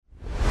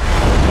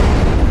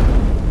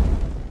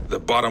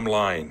bottom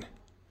line.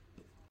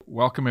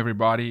 Welcome,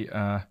 everybody.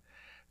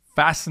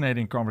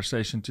 Fascinating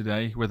conversation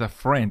today with a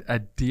friend, a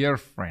dear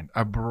friend,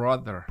 a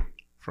brother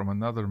from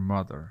another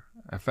mother,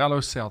 a fellow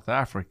South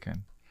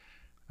African,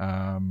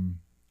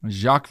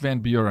 Jacques Van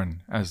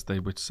Buren, as they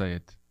would say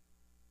it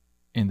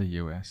in the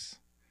U.S.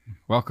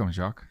 Welcome,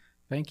 Jacques.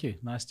 Thank you.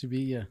 Nice to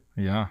be here.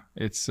 Yeah,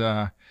 it's.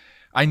 I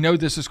know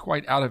this is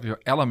quite out of your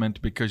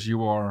element because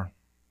you're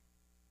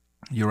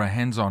a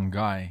hands-on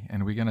guy,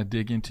 and we're going to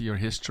dig into your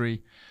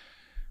history.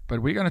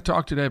 But we're going to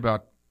talk today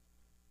about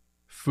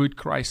food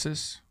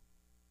crisis,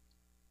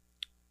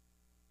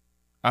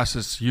 us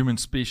as human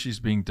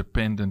species being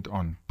dependent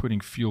on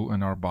putting fuel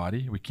in our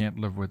body. We can't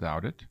live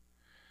without it.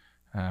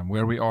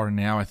 Where we are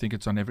now, I think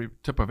it's on every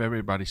tip of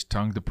everybody's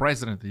tongue. The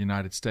President of the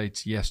United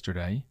States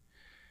yesterday,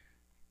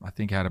 I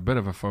think, had a bit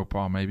of a faux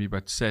pas maybe,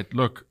 but said,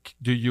 look,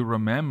 do you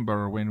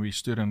remember when we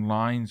stood in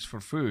lines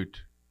for food?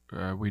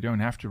 We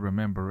don't have to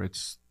remember.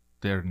 It's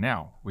there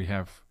now. We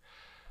have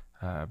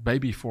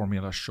baby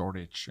formula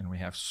shortage, and we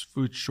have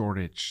food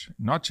shortage,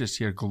 not just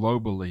here,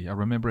 globally. I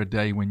remember a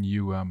day when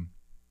you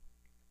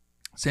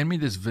sent me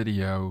this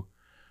video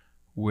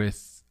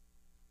with,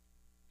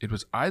 it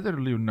was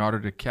either Leonardo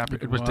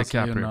DiCaprio. It was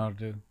DiCaprio.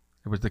 Leonardo.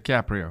 It was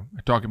DiCaprio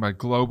talking about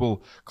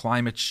global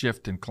climate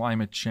shift and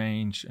climate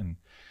change. And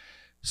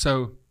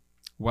so,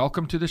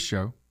 welcome to the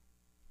show.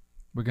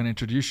 We're going to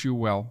introduce you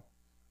well.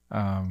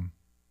 But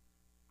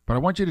I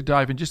want you to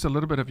dive in just a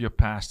little bit of your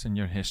past and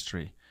your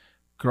history.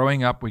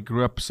 Growing up, we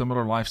grew up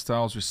similar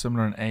lifestyles. We're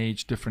similar in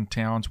age, different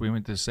towns. We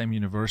went to the same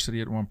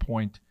university at one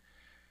point,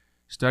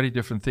 studied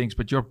different things.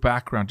 But your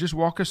background, just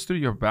walk us through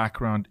your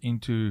background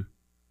into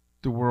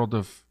the world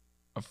of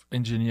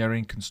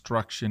engineering,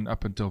 construction,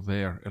 up until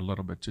there a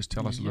little bit. Just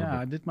tell us a little bit.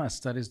 Yeah, I did my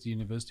studies at the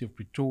University of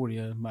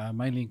Pretoria,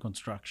 mainly in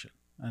construction.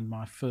 And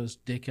my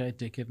first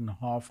decade and a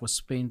half was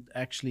spent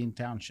actually in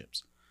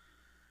townships,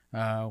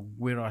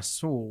 where I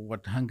saw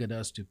what hunger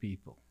does to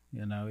people.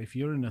 You know, if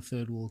you're in a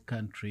third world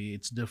country,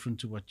 it's different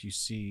to what you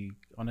see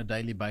on a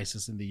daily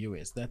basis in the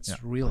US.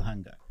 That's real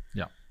hunger.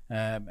 Yeah.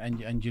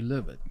 And you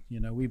live it.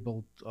 You know, I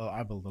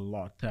built a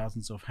lot,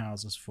 thousands of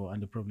houses for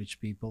underprivileged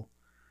people.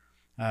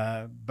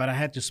 But I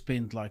had to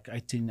spend like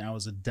 18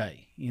 hours a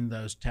day in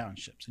those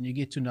townships, and you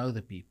get to know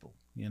the people.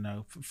 You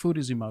know, food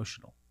is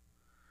emotional.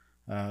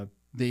 There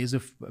is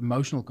an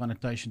emotional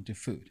connotation to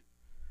food.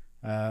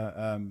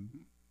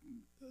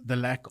 The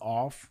lack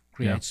of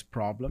creates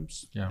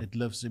problems. Yeah. It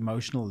lifts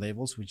emotional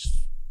levels, which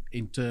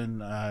in turn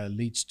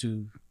leads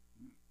to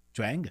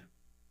anger.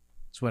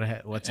 It's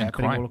what's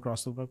happening all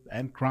across the world,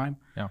 and crime.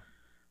 Yeah.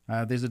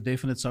 There's a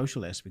definite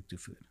social aspect to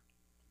food.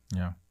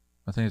 Yeah,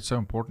 I think it's so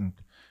important.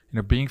 You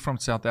know, being from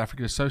South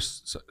Africa,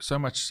 there's so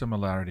much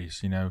similarities.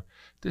 You know,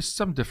 there's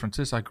some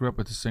differences. I grew up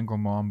with a single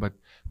mom, but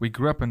we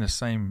grew up in the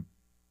same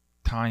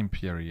time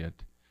period.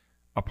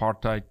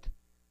 Apartheid,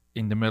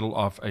 in the middle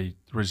of a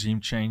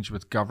regime change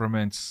with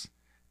governments,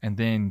 and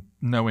then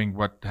knowing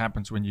what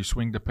happens when you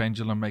swing the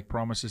pendulum, make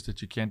promises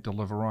that you can't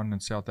deliver on in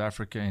South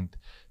Africa. And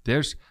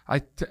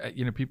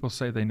people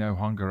say they know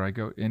hunger.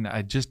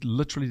 I just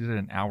literally did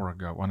an hour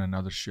ago on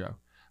another show.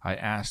 I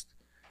asked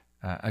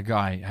a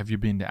guy, have you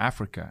been to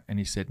Africa? And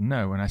he said,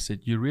 no. And I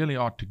said, you really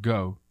ought to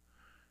go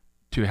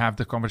to have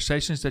the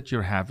conversations that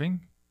you're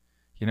having,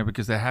 you know,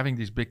 because they're having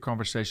these big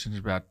conversations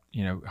about,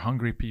 you know,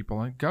 hungry people.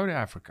 And go to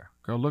Africa.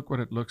 Go look what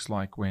it looks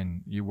like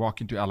when you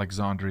walk into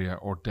Alexandria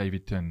or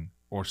Davidton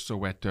or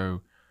Soweto,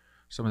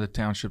 some of the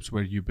townships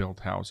where you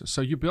built houses.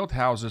 So you built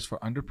houses for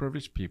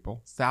underprivileged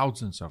people,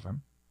 thousands of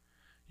them.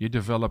 You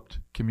developed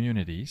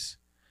communities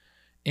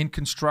in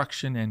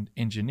construction and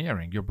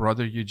engineering. Your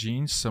brother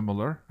Eugene,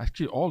 similar.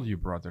 Actually, all you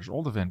brothers,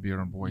 all the Van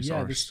Buren boys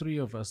are. Yeah, there's three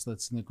of us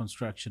that's in the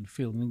construction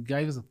field. And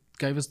it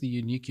gave us the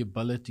unique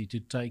ability to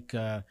take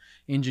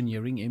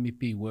engineering,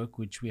 MEP work,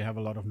 which we have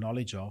a lot of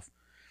knowledge of,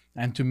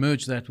 and to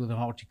merge that with the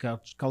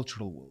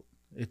horticultural world.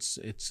 It's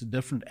a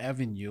different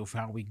avenue of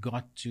how we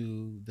got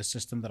to the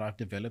system that I've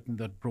developed and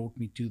that brought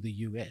me to the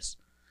US.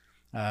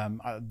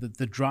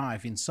 The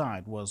drive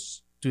inside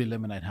was to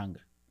eliminate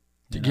hunger.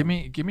 Give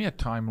me a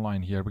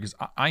timeline here, because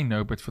I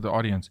know, but for the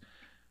audience,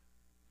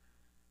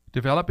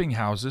 developing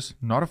houses,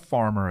 not a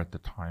farmer at the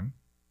time.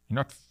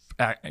 You're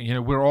not,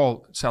 we're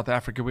all South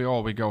Africa.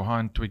 We go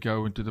hunt, we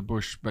go into the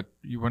bush, but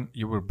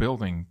you were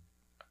building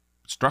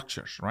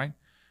structures, right?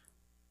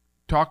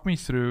 Talk me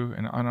through,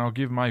 and I'll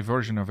give my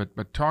version of it,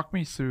 but talk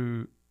me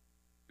through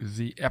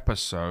the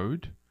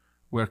episode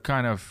where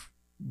kind of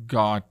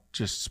God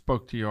just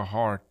spoke to your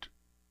heart,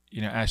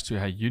 you know, as to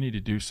how you need to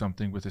do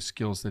something with the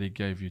skills that He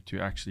gave you to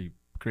actually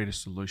create a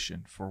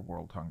solution for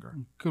world hunger.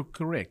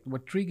 Correct.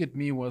 What triggered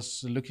me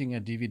was looking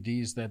at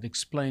DVDs that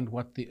explained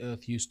what the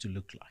earth used to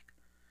look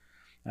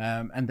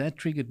like. And that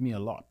triggered me a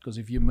lot, because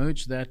if you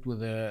merge that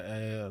with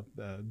a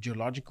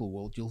geological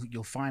world,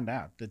 you'll find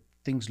out that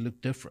things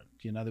look different.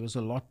 You know, there was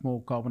a lot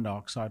more carbon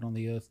dioxide on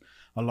the earth,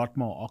 a lot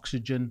more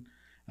oxygen.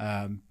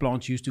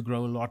 Plants used to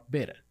grow a lot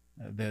better.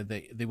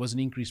 There was an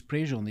increased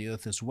pressure on the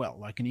earth as well,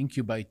 like an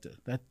incubator.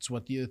 That's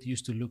what the earth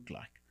used to look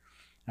like.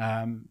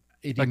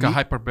 like a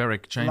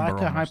hyperbaric chamber.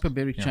 Like almost. a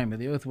hyperbaric chamber.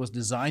 The Earth was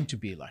designed to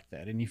be like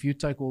that. And if you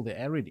take all the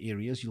arid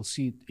areas, you'll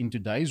see in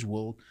today's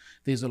world,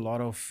 there's a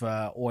lot of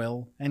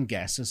oil and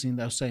gases in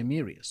those same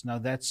areas. Now,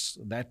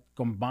 that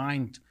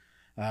combined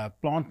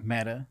plant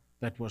matter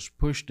that was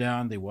pushed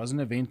down. There was an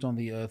event on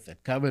the Earth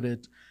that covered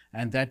it,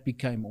 and that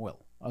became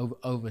oil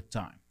over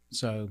time.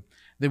 So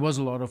there was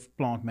a lot of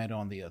plant matter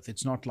on the Earth.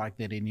 It's not like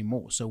that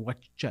anymore. So what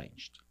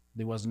changed?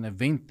 There was an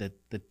event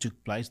that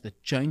took place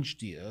that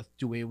changed the Earth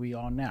to where we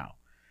are now.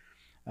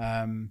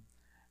 To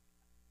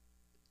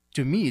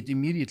me, it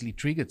immediately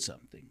triggered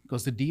something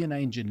because the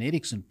DNA and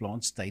genetics in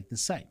plants stayed the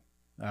same.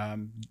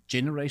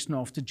 Generation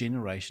after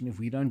generation, if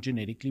we don't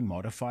genetically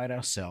modify it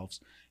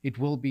ourselves, it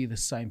will be the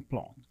same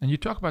plant. And you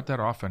talk about that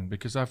often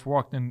because I've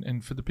walked,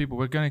 and for the people,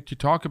 we're going to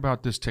talk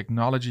about this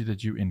technology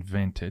that you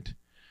invented,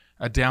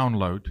 a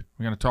download.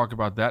 We're going to talk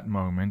about that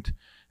moment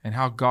and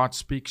how God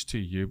speaks to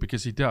you,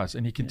 because he does,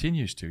 and he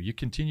continues to. You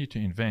continue to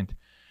invent.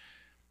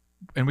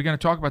 And we're going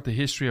to talk about the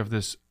history of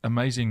this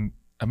amazing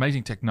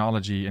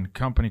technology and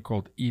company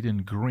called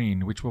Eden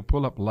Green, which we'll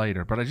pull up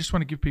later. But I just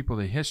want to give people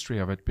the history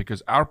of it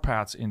because our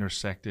paths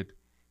intersected,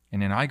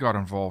 and then I got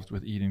involved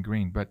with Eden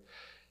Green. But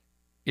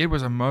it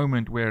was a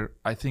moment where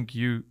I think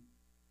you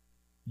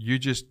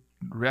just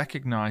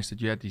recognized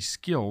that you had these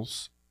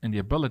skills and the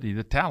ability,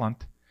 the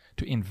talent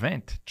to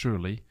invent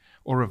truly,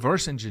 or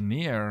reverse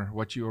engineer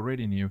what you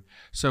already knew.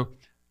 So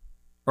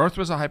Earth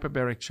was a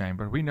hyperbaric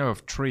chamber. We know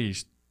of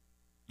trees,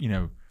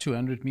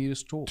 200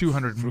 meters tall.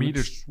 200 Fruits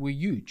meters were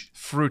huge.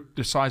 Fruit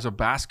the size of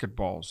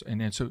basketballs.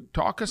 And then, so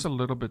talk us a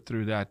little bit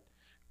through that,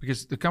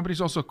 because the company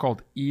is also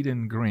called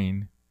Eden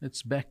Green.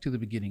 It's back to the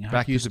beginning.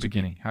 Back to the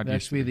beginning.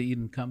 That's where the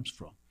Eden comes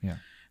from. Yeah.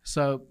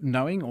 So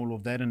knowing all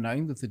of that and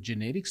knowing that the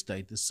genetics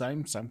stayed the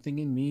same, something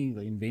in me,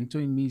 the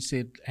inventor in me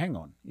said, hang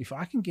on, if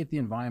I can get the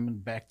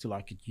environment back to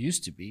like it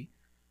used to be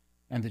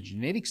and the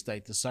genetics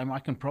stayed the same, I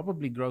can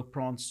probably grow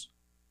plants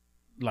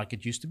like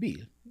it used to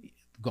be, the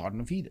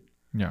Garden of Eden.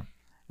 Yeah.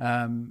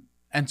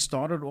 And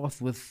started off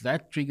with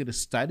that triggered a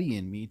study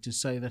in me to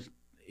say that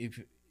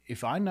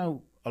if I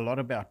know a lot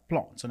about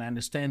plants and I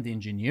understand the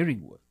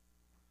engineering work,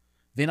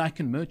 then I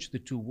can merge the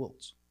two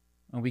worlds.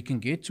 And we can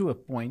get to a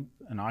point,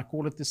 and I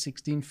call it the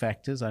 16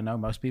 factors. I know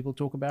most people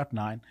talk about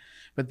 9,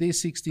 but there's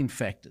 16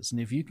 factors.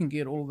 And if you can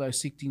get all those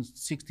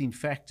 16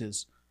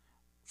 factors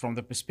from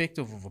the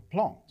perspective of a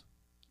plant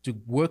to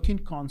work in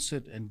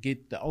concert and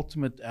get the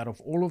ultimate out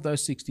of all of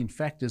those 16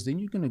 factors, then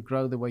you're going to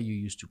grow the way you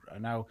used to grow.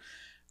 Now,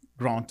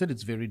 granted,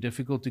 it's very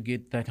difficult to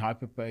get that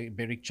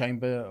hyperbaric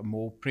chamber, a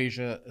more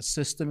pressure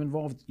system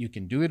involved. You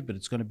can do it, but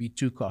it's going to be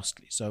too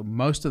costly. So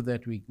most of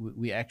that we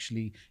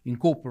actually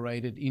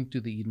incorporated into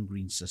the Eden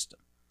Green system.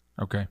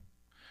 Okay.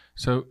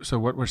 So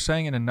what we're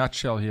saying in a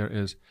nutshell here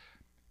is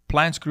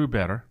plants grew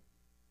better.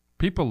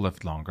 People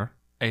lived longer,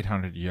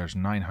 800 years,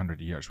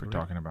 900 years we're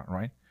talking about,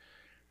 right?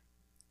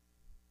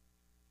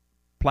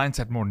 Plants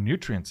had more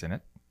nutrients in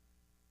it.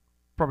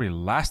 Probably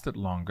lasted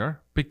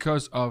longer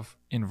because of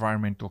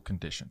environmental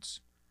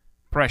conditions,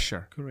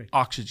 pressure,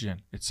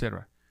 oxygen,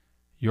 etc.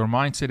 Your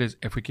mindset is,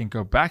 if we can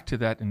go back to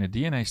that and the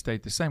DNA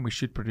stayed the same, we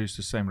should produce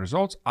the same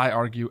results. I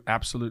argue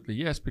absolutely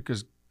yes,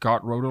 because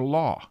God wrote a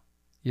law.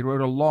 He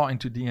wrote a law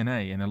into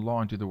DNA and a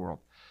law into the world.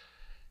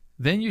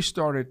 Then you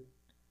started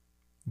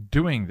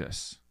doing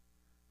this.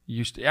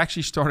 You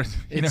actually started,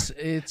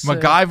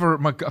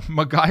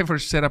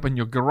 MacGyver set up in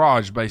your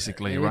garage,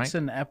 basically, right? It's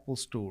an Apple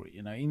story,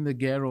 in the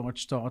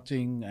garage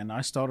starting, and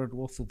I started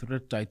off with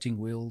rotating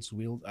wheels,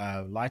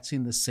 lights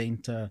in the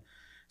center,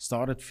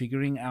 started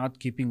figuring out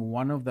keeping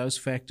one of those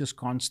factors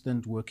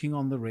constant, working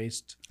on the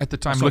rest. At the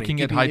time, looking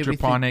at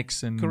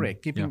hydroponics and...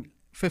 Correct, keeping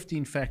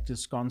 15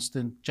 factors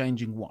constant,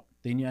 changing one.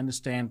 Then you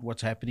understand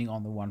what's happening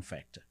on the one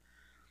factor.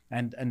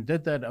 And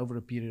did that over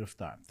a period of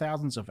time,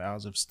 thousands of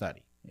hours of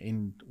study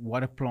in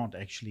what a plant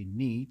actually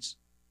needs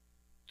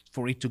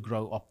for it to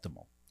grow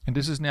optimal. And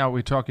this is now,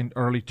 we're talking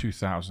early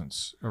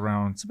 2000s,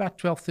 around... It's about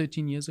 12,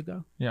 13 years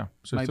ago. Yeah.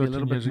 So maybe a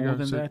little bit more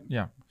than that.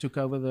 Yeah. Took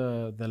over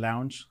the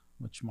lounge,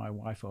 which my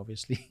wife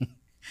obviously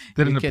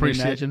didn't you can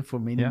appreciate. Imagine for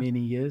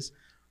many years.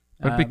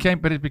 But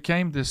it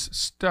became this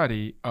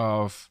study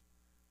of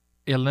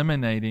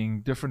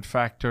eliminating different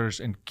factors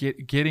and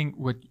getting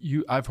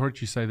I've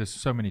heard you say this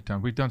so many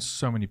times. We've done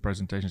so many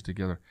presentations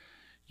together.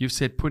 You've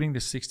said putting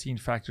the 16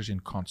 factors in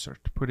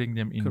concert, putting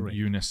them in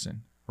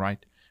unison,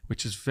 right?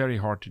 Which is very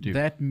hard to do.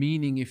 That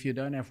meaning if you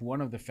don't have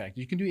one of the factors,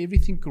 you can do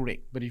everything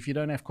correct, but if you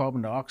don't have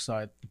carbon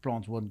dioxide, the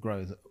plants won't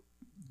grow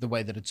the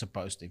way that it's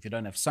supposed to. If you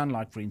don't have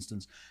sunlight, for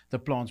instance, the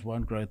plants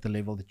won't grow at the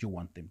level that you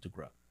want them to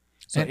grow.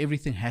 So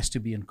everything has to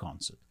be in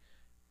concert.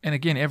 And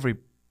again, every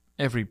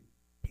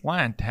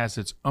plant has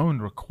its own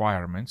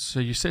requirements. So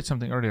you said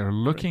something earlier,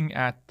 looking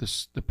at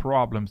the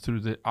problem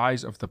through the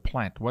eyes of the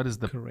plant. What does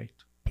the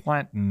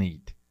plant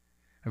need?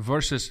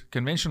 Versus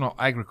conventional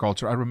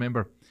agriculture. I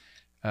remember,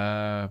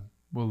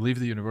 we'll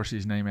leave the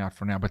university's name out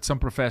for now, but some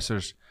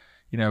professors,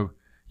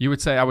 you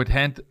would say, I would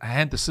hand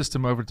the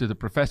system over to the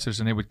professors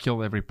and they would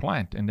kill every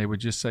plant. And they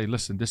would just say,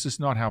 listen, this is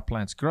not how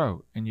plants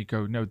grow. And you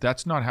go, no,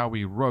 that's not how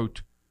we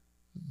wrote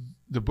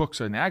the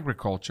books in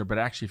agriculture, but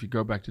actually, if you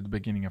go back to the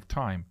beginning of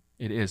time,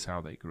 it is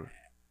how they grew.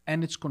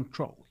 And it's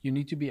control. You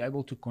need to be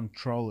able to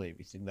control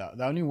everything.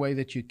 The only way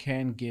that you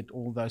can get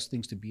all those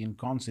things to be in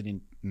concert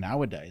in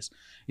nowadays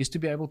is to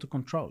be able to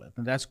control it.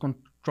 And that's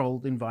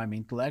controlled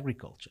environmental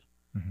agriculture.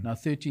 Mm-hmm. Now,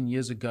 13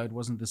 years ago, it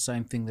wasn't the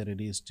same thing that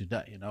it is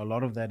today. You know, a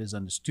lot of that is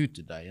understood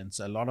today. And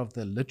so a lot of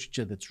the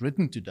literature that's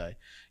written today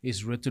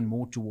is written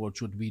more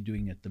towards what we're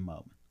doing at the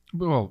moment.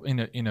 Well,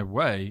 in a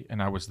way,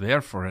 and I was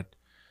there for it,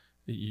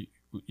 you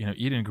know,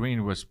 Eden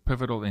Green was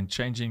pivotal in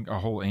changing a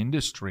whole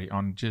industry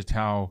on just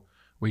how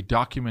we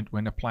document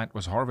when a plant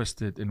was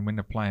harvested and when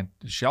the plant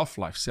shelf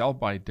life,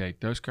 sell-by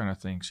date, those kind of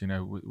things, you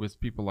know, with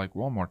people like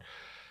Walmart.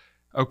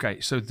 Okay,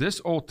 so this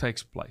all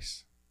takes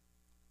place.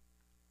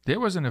 There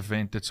was an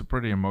event that's a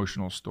pretty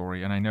emotional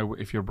story, and I know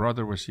if your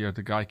brother was here,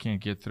 the guy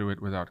can't get through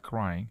it without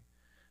crying.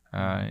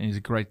 He's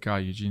a great guy.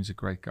 Eugene's a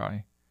great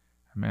guy.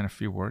 A man of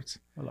few words.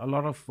 Well, a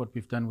lot of what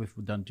we've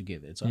done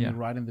together. It's only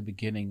right in the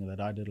beginning that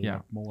I did a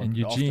lot more. And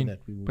Eugene,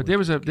 after that, we were but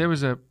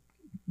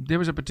there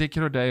was a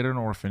particular day at an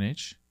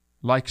orphanage.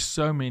 Like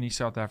so many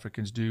South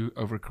Africans do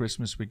over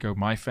Christmas, we go,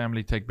 my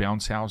family take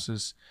bounce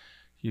houses.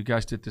 You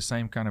guys did the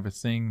same kind of a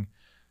thing.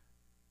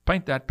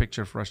 Paint that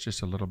picture for us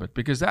just a little bit,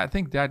 because I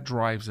think that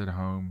drives it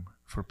home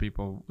for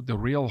people, the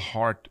real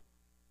heart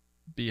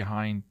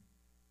behind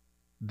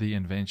the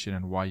invention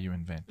and why you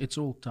invent. It's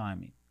all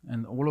timing.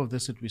 And all of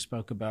this that we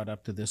spoke about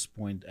up to this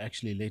point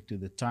actually led to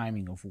the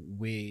timing of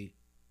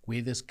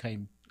where this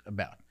came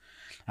about.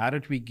 How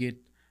did we get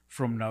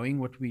from knowing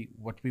what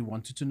we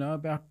wanted to know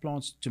about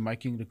plants to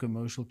making the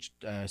commercial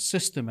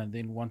system, and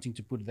then wanting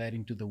to put that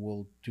into the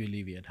world to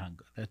alleviate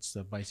hunger? That's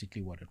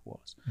basically what it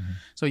was. Mm-hmm.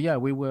 So yeah,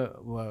 we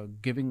were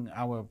giving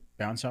our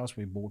bounce house.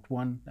 We bought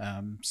one,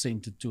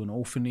 sent it to an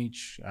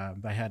orphanage.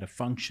 They had a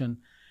function,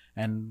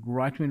 and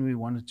right when we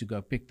wanted to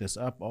go pick this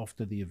up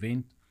after the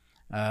event,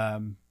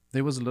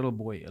 there was a little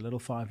boy, a little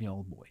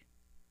 5-year-old boy,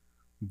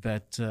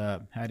 that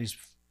had his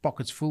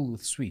pockets full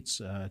with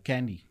sweets,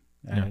 candy.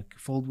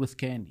 Filled with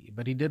candy,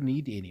 but he didn't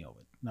eat any of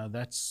it. Now,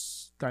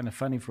 that's kind of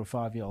funny for a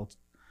 5-year-old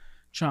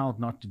child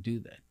not to do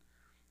that.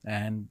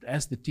 And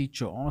as the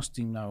teacher asked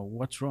him, now,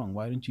 what's wrong?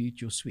 Why don't you eat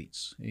your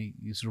sweets?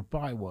 His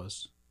reply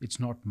was, it's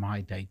not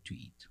my day to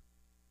eat.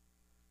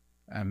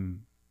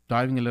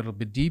 Diving a little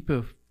bit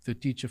deeper, the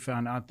teacher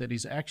found out that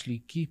he's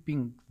actually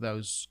keeping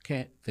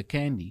the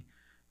candy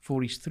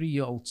for his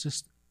 3-year-old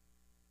sister.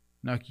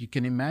 Now, you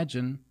can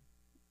imagine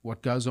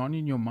what goes on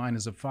in your mind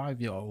as a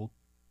 5-year-old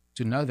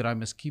to know that I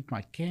must keep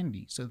my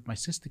candy so that my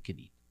sister can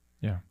eat.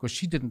 Yeah. Because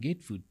she didn't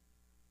get food.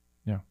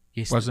 Yeah.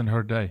 It wasn't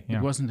her day. Yeah.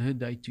 It wasn't her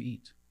day to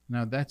eat.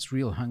 Now, that's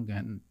real hunger.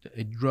 And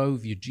it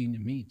drove Eugene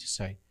and me to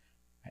say,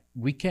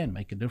 we can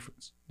make a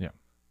difference. Yeah.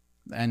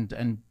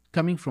 And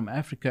coming from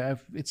Africa,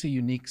 it's a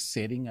unique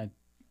setting.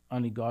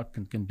 Only God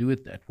can do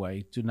it that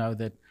way, to know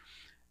that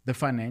the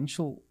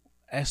financial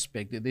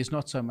aspect, there's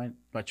not so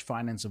much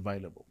finance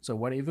available. So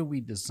whatever we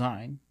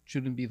design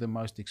shouldn't be the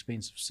most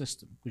expensive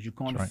system, because you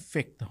can't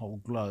affect the whole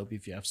globe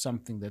if you have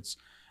something that's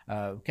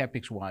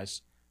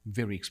capex-wise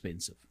very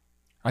expensive.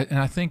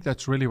 I think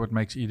that's really what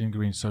makes Eden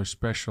Green so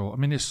special. I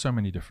mean, there's so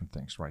many different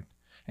things, right?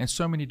 And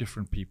so many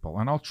different people.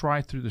 And I'll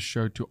try through the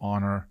show to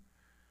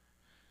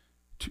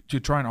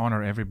try and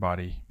honor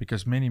everybody,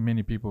 because many,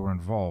 many people were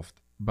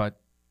involved. But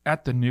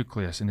at the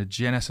nucleus and the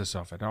genesis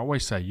of it, I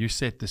always say, you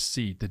set the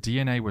seed. The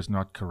DNA was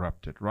not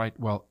corrupted, right?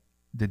 Well,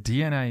 the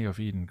DNA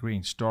of Eden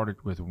Green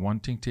started with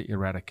wanting to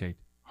eradicate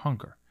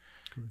hunger.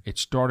 Correct. It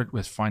started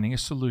with finding a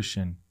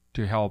solution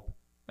to help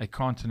a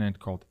continent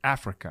called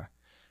Africa,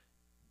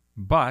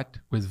 but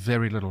with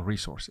very little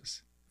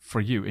resources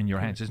for you in your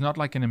hands. It's not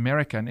like in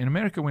America. And in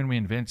America, when we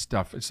invent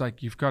stuff, it's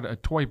like you've got a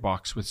toy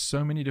box with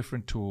so many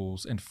different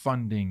tools and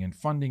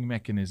funding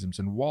mechanisms,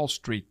 and Wall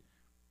Street.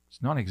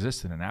 It's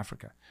non-existent in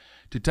Africa.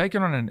 To take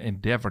it on an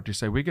endeavor to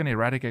say we're going to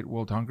eradicate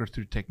world hunger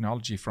through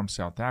technology from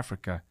South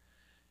Africa,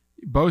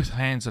 both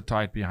hands are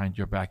tied behind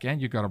your back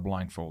and you got a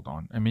blindfold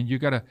on. I mean, you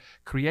got to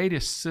create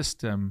a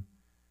system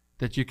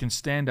that you can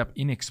stand up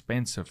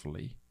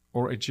inexpensively,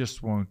 or it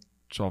just won't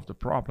solve the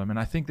problem. And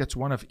I think that's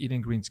one of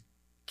Eden Green's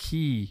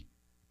key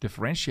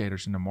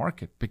differentiators in the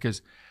market,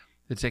 because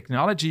the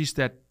technologies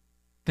that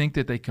think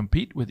that they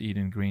compete with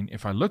Eden Green,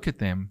 if I look at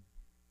them,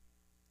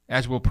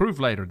 as we'll prove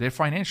later, their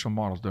financial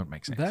models don't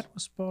make sense. That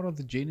was part of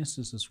the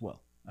genesis as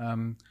well.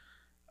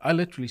 I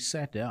literally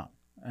sat down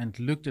and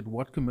looked at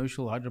what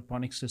commercial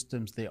hydroponic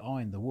systems there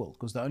are in the world,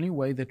 because the only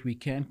way that we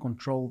can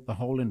control the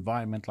whole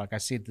environment, like I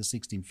said, the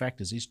 16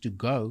 factors, is to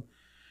go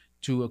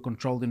to a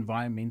controlled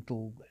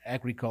environmental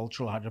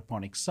agricultural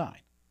hydroponic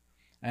site.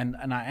 And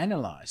I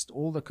analyzed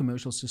all the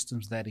commercial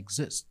systems that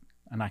exist,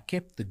 and I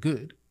kept the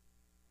good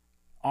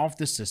of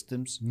the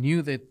systems,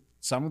 knew that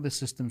some of the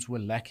systems were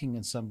lacking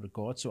in some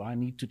regard, so I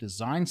need to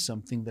design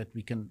something that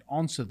we can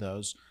answer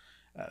those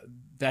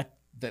that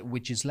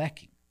which is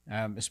lacking,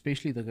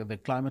 especially the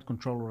climate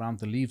control around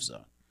the leaf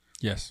zone.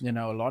 Yes. You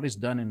know, a lot is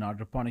done in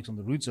hydroponics on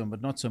the root zone,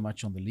 but not so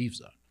much on the leaf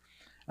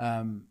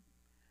zone.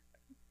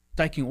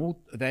 taking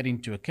all that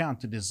into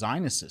account to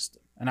design a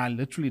system. And I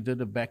literally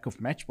did a back of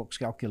matchbox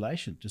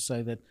calculation to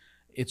say that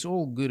it's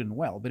all good and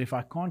well, but if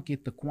I can't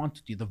get the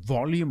quantity, the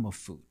volume of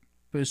food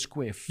per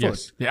square foot,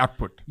 Yes, the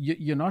output.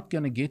 you're not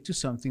going to get to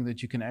something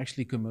that you can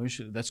actually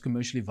that's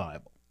commercially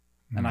viable.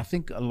 And I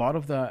think a lot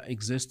of the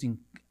existing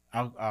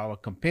our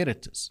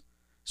competitors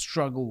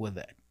struggle with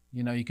that.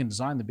 You can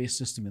design the best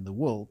system in the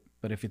world,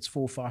 but if it's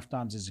 4 or 5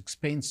 times as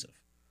expensive,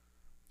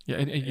 yeah,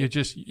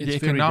 it's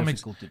very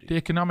difficult to do. The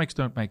economics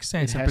don't make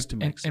sense. It has to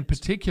make sense. And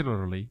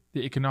particularly,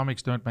 the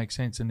economics don't make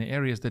sense in the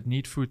areas that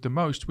need food the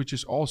most, which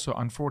is also,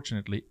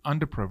 unfortunately,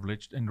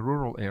 underprivileged in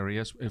rural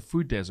areas,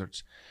 food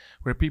deserts,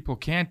 where people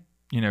can't,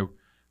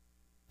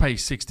 pay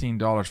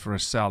 $16 for a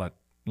salad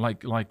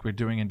like we're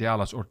doing in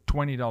Dallas, or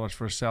 $20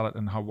 for a salad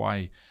in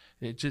Hawaii.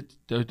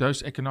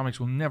 Those economics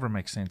will never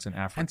make sense in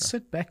Africa. And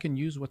sit back and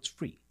use what's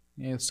free.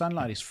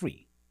 Sunlight is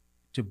free.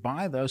 To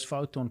buy those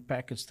photon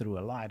packets through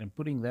a light and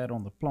putting that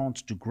on the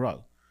plants to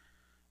grow,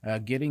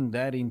 getting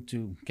that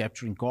into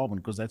capturing carbon,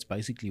 because that's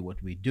basically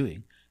what we're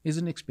doing, is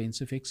an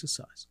expensive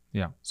exercise.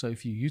 Yeah. So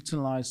if you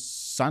utilize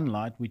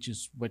sunlight, which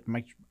is what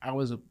makes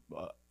ours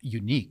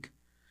unique,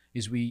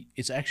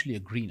 it's actually a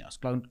greenhouse,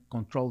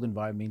 controlled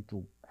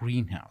environmental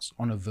greenhouse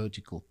on a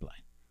vertical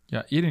plane.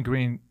 Yeah, Eden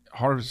Green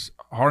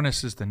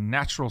harnesses the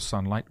natural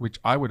sunlight, which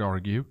I would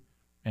argue,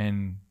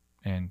 and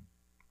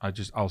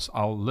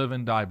I'll live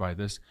and die by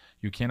this.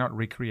 You cannot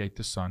recreate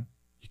the sun.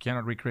 You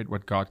cannot recreate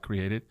what God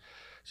created.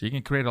 So you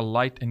can create a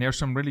light, and there's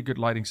some really good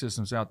lighting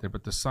systems out there,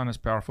 but the sun is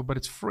powerful, but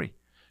it's free,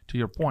 to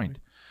your point.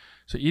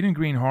 So Eden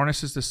Green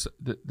harnesses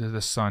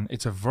the sun.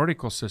 It's a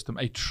vertical system,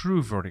 a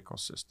true vertical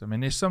system.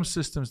 And there's some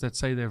systems that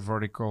say they're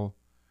vertical,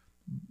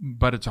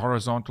 but it's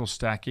horizontal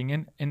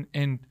stacking.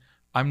 And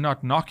I'm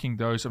not knocking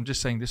those. I'm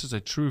just saying this is a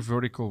true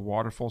vertical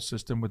waterfall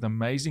system with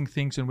amazing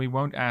things, and we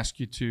won't ask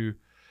you to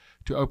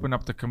open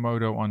up the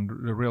Komodo on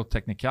the real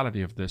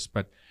technicality of this.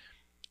 But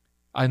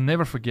I'll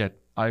never forget,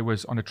 I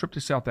was on a trip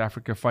to South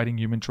Africa fighting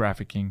human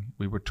trafficking.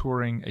 We were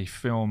touring a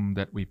film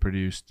that we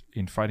produced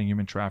in fighting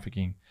human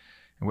trafficking.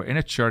 And we're in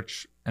a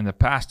church, and the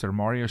pastor,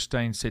 Mario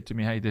Stein, said to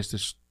me, hey,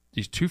 there's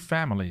these 2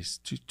 families,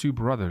 two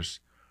brothers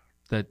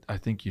that I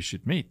think you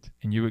should meet.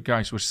 And you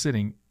guys were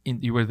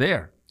you were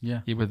there.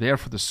 Yeah. You were there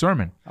for the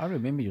sermon. I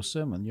remember your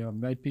sermon. You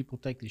made people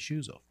take their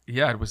shoes off.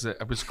 Yeah, it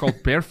was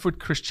called Barefoot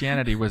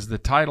Christianity was the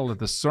title of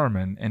the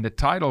sermon. And the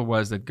title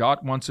was that God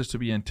wants us to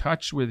be in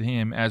touch with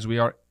him as we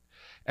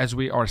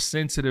are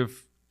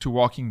sensitive to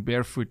walking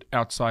barefoot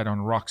outside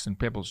on rocks and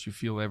pebbles. You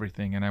feel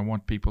everything. And I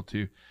want people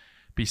to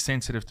be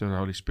sensitive to the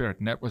Holy Spirit.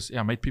 And that was,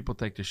 made people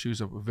take their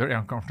shoes off. Very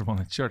uncomfortable in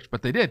the church,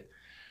 but they did.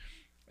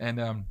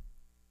 And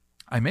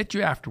I met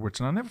you afterwards,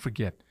 and I'll never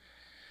forget.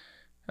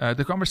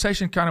 The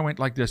conversation kind of went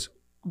like this.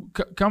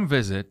 Come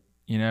visit,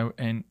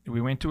 and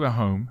we went to a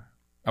home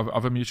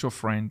of a mutual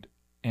friend,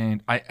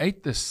 and I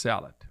ate this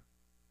salad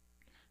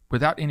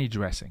without any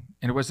dressing.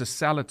 And it was a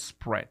salad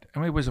spread. I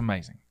mean, it was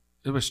amazing.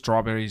 There was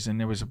strawberries,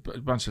 and there was a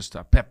bunch of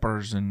stuff,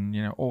 peppers, and,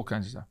 all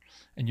kinds of stuff.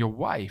 And your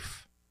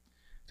wife,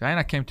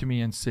 Diana, came to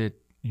me and said,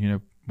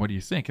 what do you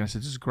think? And I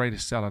said, this is the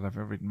greatest salad I've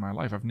ever eaten in my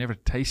life. I've never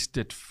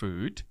tasted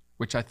food,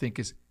 which I think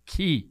is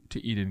key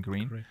to Eden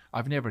Green. Correct.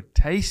 I've never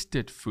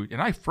tasted food.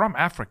 And I'm from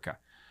Africa.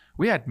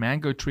 We had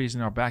mango trees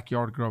in our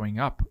backyard growing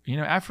up.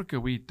 Africa,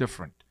 we eat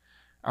different.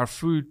 Our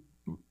food,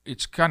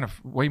 it's kind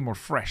of way more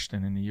fresh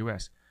than in the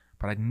U.S.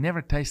 But I'd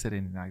never tasted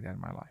anything like that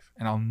in my life.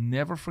 And I'll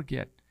never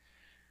forget,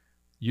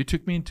 you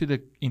took me into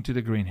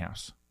the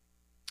greenhouse,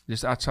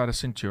 just outside of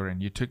Centurion.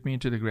 You took me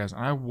into the greenhouse,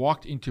 and I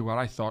walked into what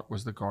I thought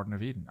was the Garden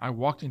of Eden. I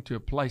walked into a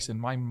place, and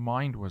my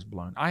mind was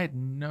blown. I had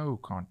no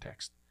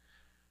context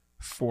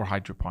for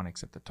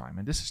hydroponics at the time.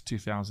 And this is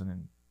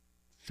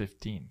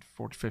 2015,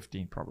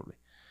 15 probably.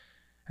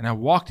 And I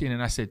walked in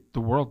and I said, the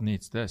world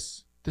needs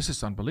this. This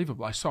is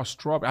unbelievable. I saw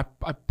strawberry.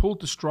 I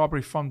pulled the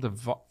strawberry from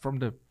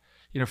the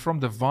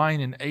vine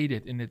and ate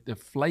it, and the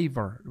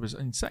flavor was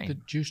insane. The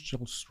juice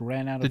just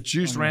ran out. The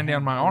juice ran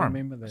down my arm. I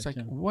remember that. It's like,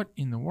 what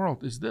in the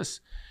world is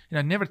this?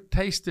 I never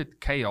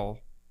tasted kale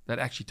that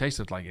actually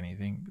tasted like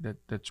anything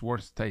that's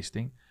worth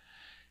tasting.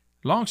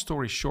 Long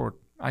story short,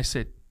 I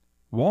said,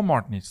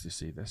 Walmart needs to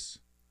see this.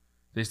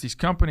 There's these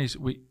companies,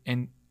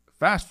 and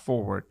fast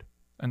forward,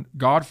 and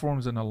God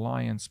forms an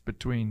alliance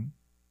between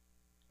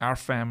our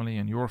family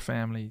and your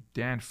family,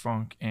 Dan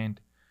Funk, and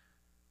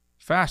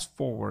fast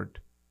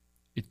forward,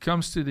 it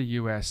comes to the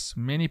U.S.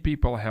 Many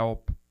people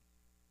help.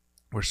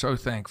 We're so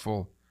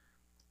thankful.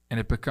 And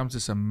it becomes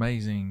this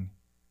amazing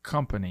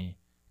company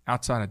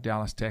outside of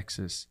Dallas,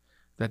 Texas,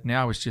 that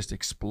now is just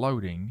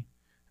exploding.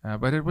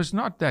 But it was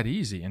not that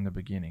easy in the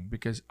beginning,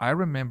 because I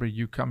remember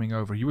you coming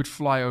over. You would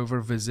fly over,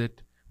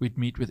 visit. We'd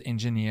meet with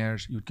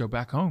engineers. You'd go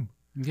back home.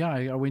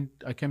 Yeah,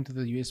 I came to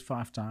the U.S.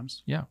 5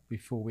 times. Yeah,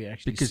 before we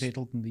actually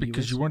settled in the U.S.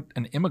 Because you weren't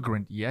an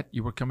immigrant yet.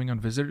 You were coming on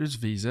visitors'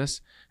 visas.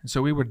 And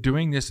so we were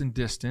doing this in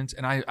distance.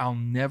 And I'll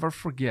never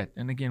forget,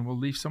 and again, we'll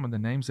leave some of the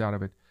names out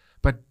of it,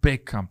 but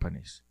big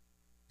companies,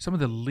 some of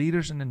the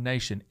leaders in the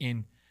nation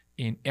in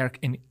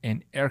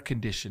air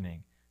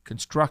conditioning,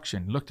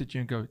 construction, looked at you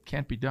and go, it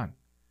can't be done.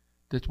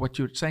 that what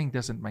you're saying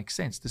doesn't make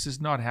sense. This is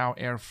not how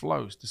air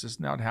flows. This is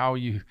not how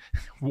you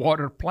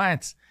water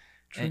plants.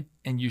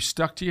 And you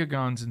stuck to your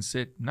guns and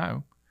said,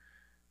 no.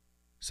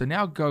 So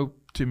now go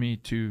to me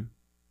to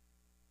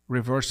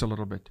reverse a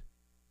little bit.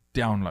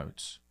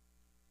 Downloads.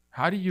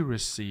 How do you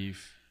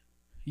receive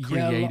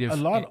creative a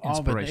lot of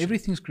inspiration? it.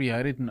 Everything's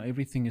created and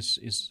everything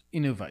is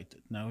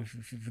innovated. Now,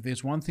 if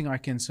there's one thing I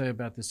can say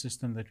about the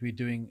system that we're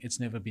doing, it's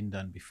never been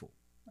done before.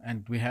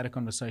 And we had a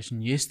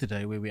conversation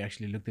yesterday where we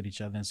actually looked at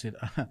each other and said,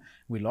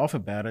 we laugh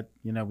about it,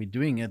 we're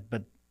doing it,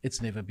 but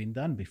it's never been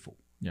done before.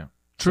 Yeah,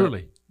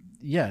 truly.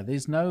 So,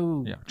 there's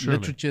no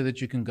literature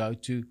that you can go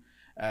to.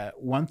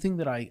 One thing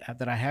that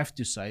I have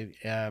to say,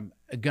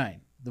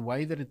 again, the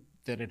way that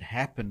it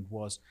happened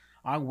was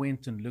I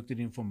went and looked at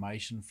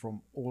information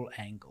from all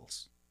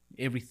angles,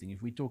 everything.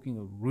 If we're talking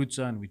a root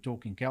zone, we're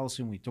talking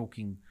calcium, we're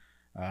talking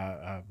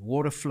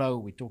water flow,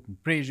 we're talking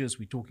pressures,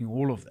 we're talking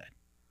all of that.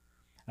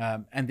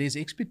 And there's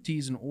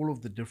expertise in all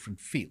of the different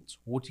fields,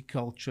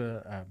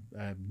 horticulture,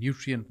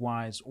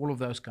 nutrient-wise, all of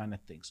those kind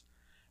of things.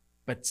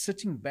 But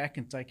sitting back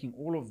and taking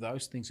all of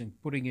those things and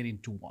putting it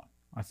into one,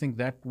 I think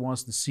that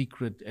was the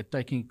secret at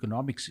taking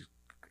economics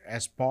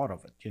as part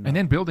of it. And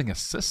then building a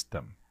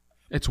system.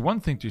 It's one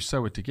thing to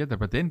sew it together,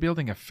 but then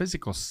building a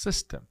physical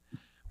system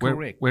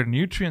where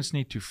nutrients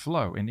need to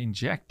flow and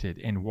injected,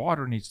 and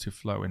water needs to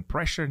flow, and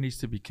pressure needs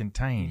to be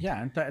contained.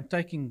 Yeah, and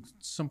taking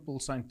simple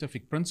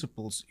scientific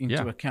principles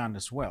into account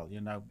as well.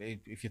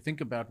 If you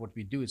think about what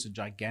we do, it's a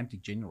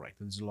gigantic generator.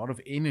 There's a lot of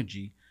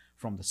energy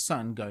from the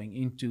sun going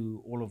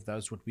into all of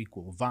those, what we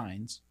call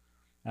vines,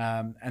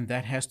 and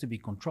that has to be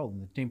controlled.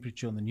 And the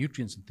temperature and the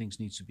nutrients and things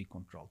needs to be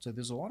controlled. So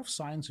there's a lot of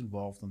science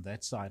involved on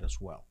that side as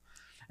well.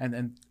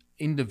 And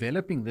in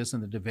developing this,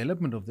 and the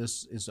development of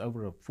this is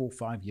over a 4 or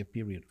 5 year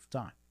period of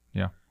time.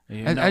 Yeah.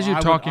 As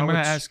you're talking,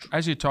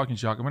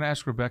 Jacques, I'm going to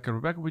ask Rebecca.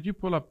 Rebecca, would you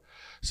pull up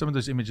some of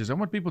those images? I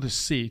want people to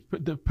see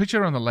the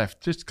picture on the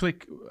left. Just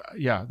click,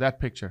 that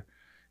picture.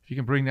 If you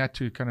can bring that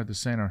to kind of the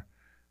center.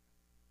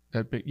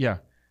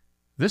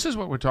 This is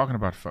what we're talking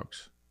about,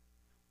 folks.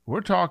 We're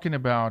talking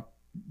about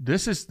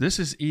this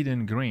is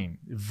Eden Green,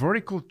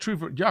 vertical,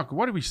 true. Jacques,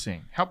 what are we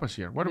seeing? Help us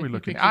here. What are we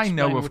looking at? I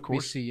know, of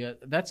course.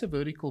 That's a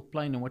vertical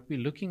plane, and what we're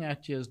looking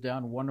at here is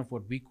down one of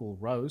what we call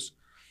rows.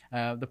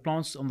 The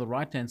plants on the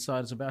right-hand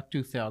side is about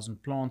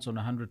 2,000 plants on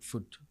a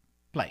 100-foot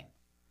plane.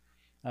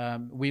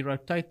 We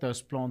rotate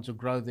those plants or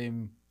grow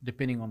them,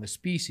 depending on the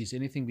species,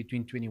 anything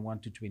between 21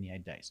 to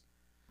 28 days.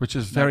 Which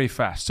is very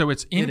fast. So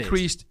it's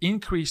increased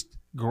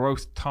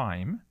growth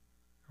time,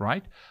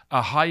 right?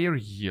 A higher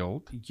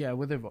yield. Yeah,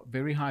 with a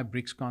very high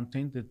bricks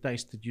content, the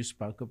taste that you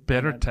spoke of.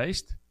 Better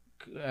taste?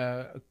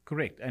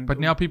 Correct. But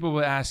now people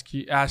will ask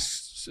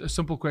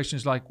simple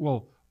questions like,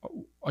 well,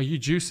 are you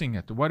juicing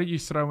it? What are you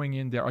throwing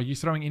in there? Are you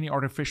throwing any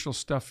artificial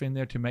stuff in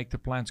there to make the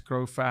plants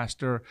grow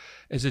faster?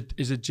 Is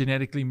it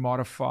genetically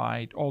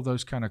modified? All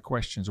those kind of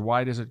questions.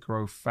 Why does it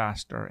grow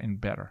faster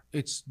and better?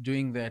 It's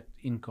doing that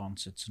in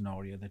concert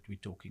scenario that we're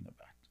talking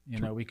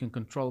about. We can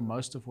control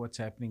most of what's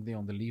happening there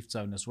on the leaf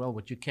zone as well.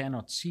 What you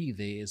cannot see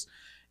there is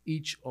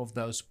each of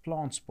those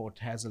plant spots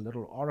has a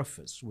little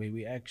orifice where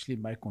we actually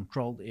make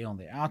controlled air on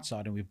the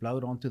outside, and we blow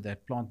it onto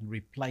that plant and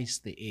replace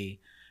the air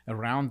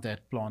around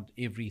that plant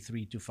every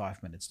 3 to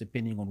 5 minutes,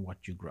 depending on what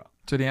you grow.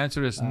 So the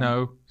answer is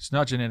no, it's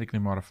not genetically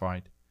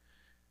modified.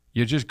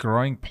 You're just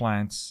growing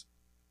plants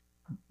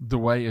the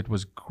way it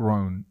was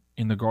grown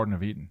in the Garden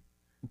of Eden.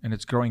 And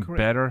it's growing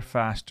better,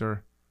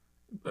 faster,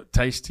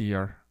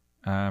 tastier.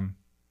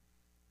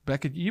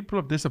 Becca, you pull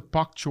up this, a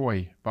bok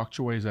choy. Bok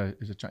choy is a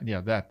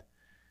that.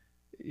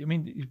 I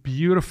mean,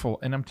 beautiful.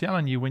 And I'm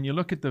telling you, when you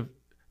look at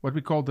what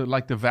we call the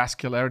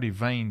vascularity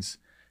veins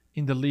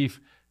in the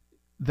leaf,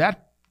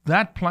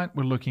 that plant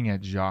we're looking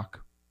at, Jacques,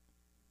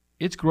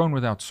 it's grown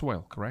without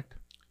soil, correct?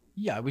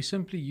 Yeah, we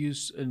simply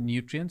use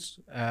nutrients.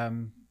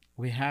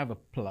 We have a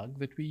plug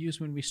that we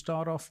use when we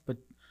start off, but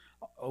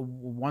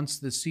once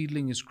the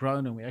seedling is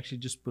grown, and we actually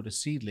just put a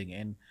seedling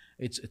in,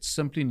 it's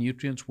simply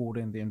nutrients, water,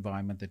 and the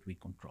environment that we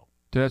control.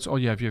 That's all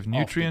you have. You have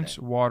nutrients,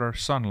 water,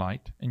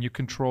 sunlight, and you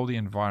control the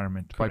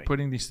environment by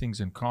putting these things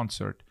in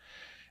concert.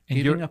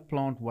 And giving a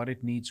plant what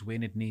it needs,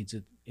 when it needs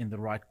it, in the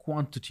right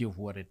quantity of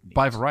what it needs.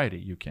 By variety,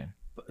 you can.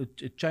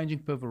 Changing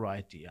per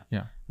variety,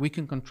 yeah. We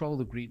can control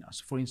the greenhouse.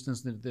 For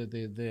instance,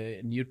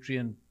 the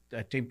nutrient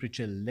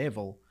temperature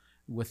level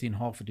within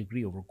half a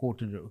degree or a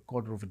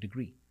quarter of a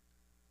degree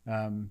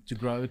to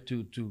grow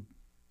to.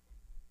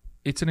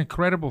 It's an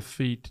incredible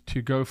feat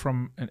to go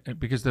from,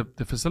 because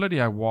the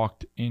facility I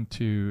walked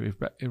into,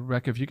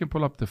 if you can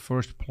pull up the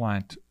first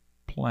plant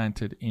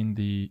planted in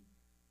the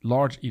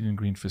large Eden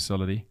Green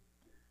facility,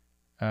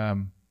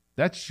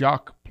 that's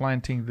Jacques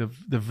planting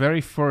the very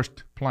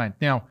first plant.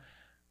 Now,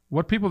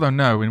 what people don't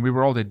know, and we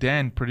were all the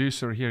Dan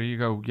producer here, you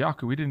go,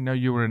 Jacques, we didn't know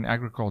you were in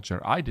agriculture.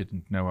 I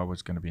didn't know I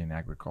was going to be in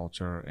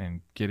agriculture,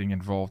 and getting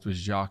involved with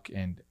Jacques,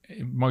 and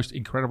most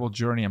incredible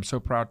journey. I'm so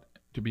proud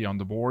to be on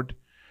the board.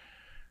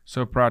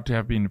 So proud to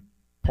have been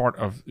part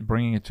of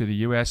bringing it to the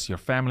U.S. Your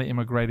family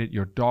immigrated.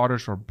 Your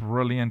daughters are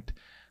brilliant,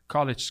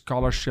 college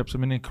scholarships. I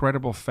mean,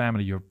 incredible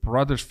family. Your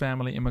brother's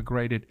family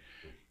immigrated.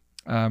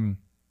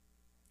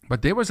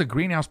 But there was a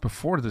greenhouse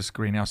before this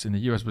greenhouse in the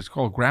U.S. It was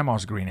called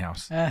Grandma's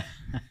Greenhouse.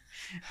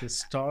 To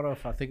start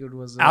off, I think it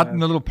was out in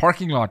the little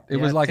parking lot. It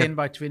was like 10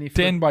 by 20 foot.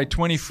 10 by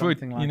 20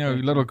 foot, Like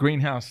little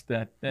greenhouse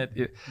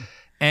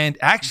and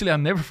actually I'll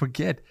never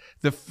forget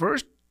the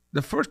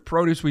first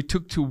produce we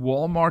took to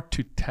Walmart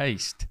to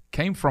taste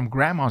came from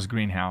Grandma's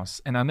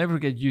greenhouse. And I'll never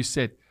forget, you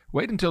said,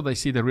 wait until they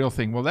see the real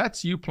thing. Well,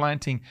 that's you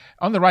planting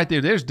on the right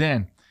there. There's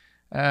Dan.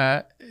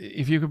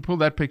 If you can pull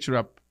that picture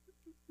up,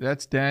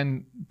 that's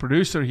Dan,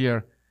 producer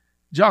here.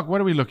 Jock,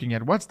 what are we looking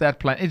at? What's that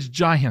plant? It's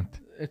giant.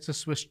 It's a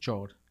Swiss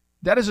chard.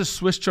 That is a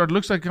Swiss chard.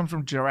 Looks like it comes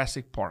from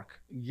Jurassic Park.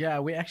 Yeah,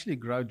 we actually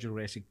grow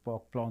Jurassic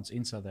Park plants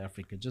in South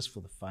Africa just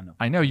for the fun of it.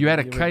 I know you had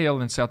a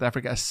kale in South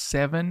Africa, a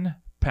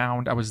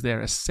 7-pound. I was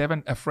there. A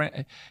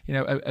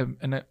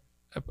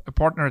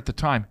partner at the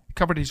time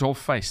covered his whole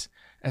face.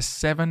 A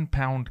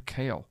 7-pound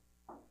kale.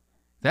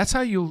 That's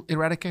how you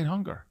eradicate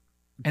hunger,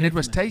 and it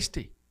was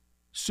tasty,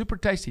 super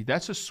tasty.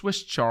 That's a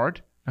Swiss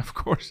chard, of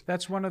course.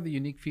 That's one of the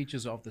unique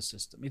features of the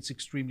system. It's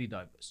extremely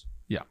diverse.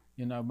 Yeah.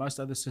 Most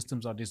other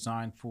systems are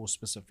designed for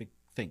specific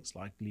things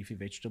like leafy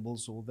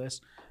vegetables or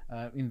this.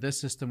 In this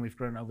system, we've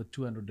grown over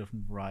 200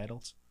 different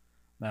varietals.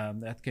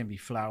 That can be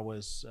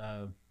flowers.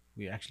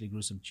 We actually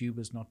grew some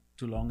tubers not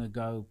too long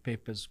ago,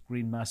 peppers,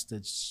 green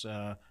mustards,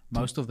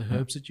 most of the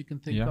herbs that you can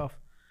think of.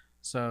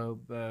 So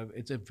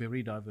it's a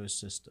very diverse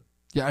system.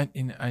 Yeah,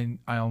 and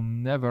I'll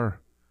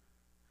never...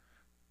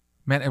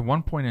 Man, at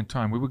one point in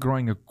time, we were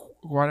growing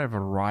quite a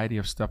variety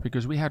of stuff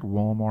because we had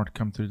Walmart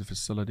come through the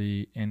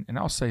facility. And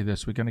I'll say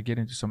this, we're going to get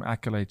into some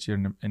accolades here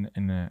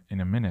in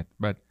a minute.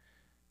 But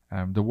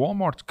the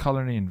Walmart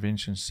Culinary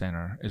Invention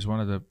Center is one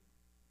of the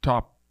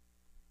top,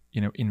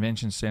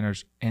 invention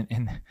centers.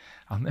 And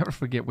I'll never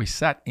forget, we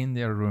sat in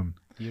their room.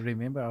 Do you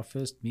remember our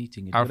first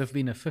meeting? It would have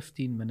been a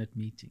 15-minute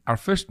meeting. Our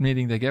first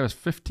meeting, they gave us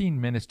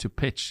 15 minutes to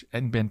pitch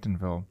in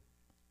Bentonville.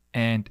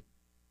 And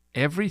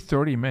every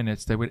 30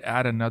 minutes, they would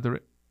add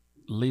another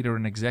leader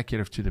and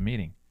executive to the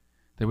meeting.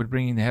 They would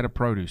bring in the head of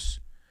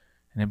produce,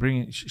 and they bring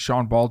in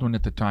Sean Baldwin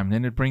at the time.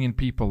 Then they'd bring in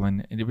people,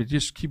 and they would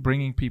just keep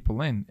bringing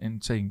people in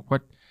and saying,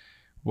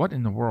 what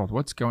in the world?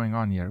 What's going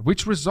on here?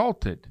 Which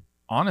resulted,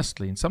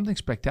 honestly, in something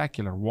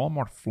spectacular.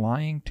 Walmart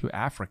flying to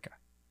Africa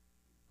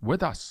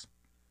with us.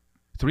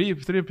 Three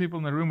people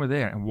in the room were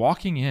there and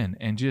walking in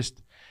and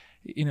just,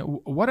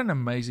 what an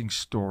amazing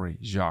story,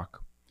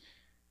 Jacques.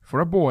 For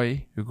a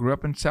boy who grew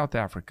up in South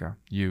Africa,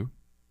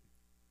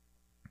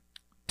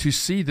 to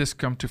see this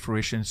come to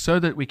fruition so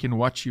that we can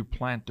watch you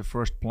plant the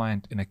first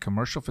plant in a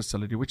commercial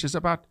facility, which is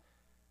about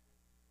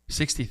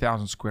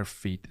 60,000 square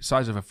feet, the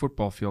size of a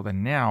football field.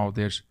 And now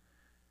there's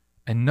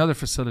another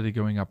facility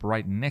going up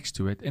right next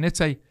to it. And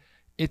it's a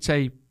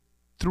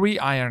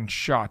 3-iron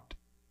shot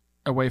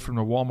away from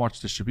the Walmart's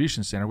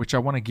distribution center, which I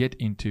want to get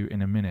into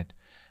in a minute.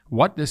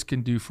 What this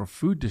can do for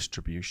food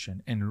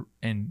distribution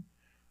and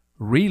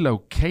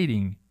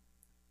relocating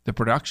the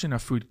production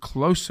of food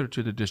closer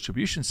to the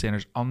distribution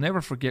centers. I'll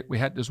never forget, we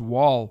had this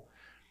wall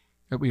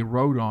that we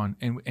wrote on,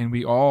 and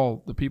we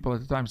all, the people at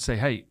the time, say,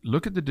 hey,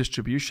 look at the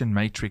distribution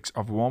matrix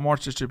of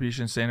Walmart's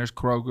distribution centers,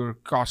 Kroger,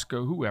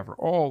 Costco, whoever,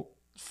 all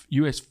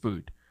U.S.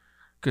 food.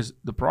 Because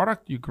the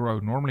product you grow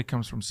normally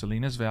comes from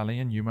Salinas Valley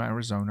in Yuma,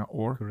 Arizona,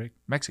 or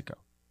Mexico.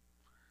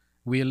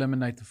 We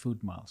eliminate the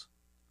food miles.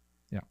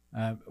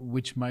 Yeah.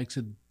 Which makes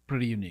it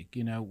pretty unique.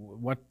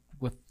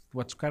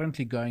 What's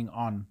currently going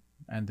on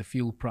and the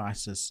fuel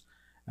prices,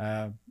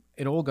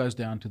 it all goes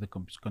down to the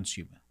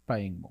consumer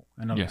paying more.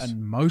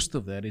 And most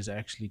of that is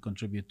actually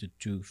contributed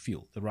to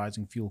fuel, the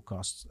rising fuel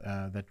costs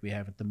that we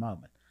have at the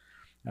moment.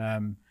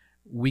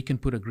 We can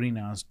put a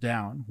greenhouse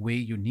down where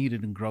you need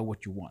it and grow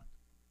what you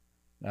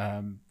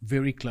want,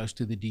 very close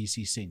to the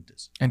DC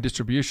centers. And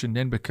distribution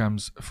then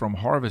becomes from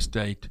harvest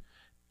date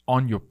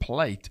on your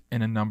plate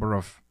in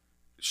a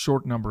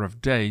short number of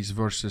days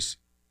versus...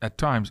 At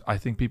times, I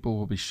think people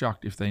will be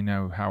shocked if they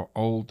know how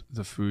old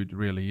the food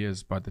really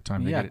is by the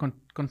time they get it.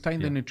 Contain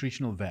the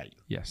nutritional value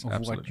of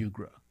absolutely. what you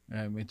grow.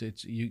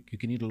 You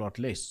can eat a lot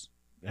less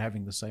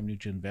having the same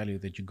nutrient value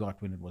that you got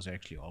when it was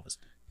actually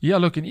harvested. Yeah,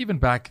 look, and even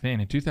back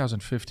then in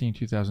 2015,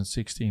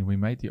 2016, we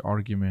made the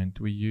argument,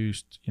 we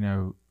used,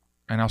 and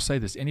I'll say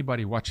this,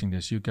 anybody watching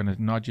this, you're going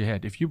to nod your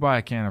head. If you buy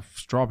a can of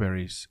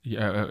strawberries,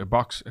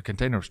 a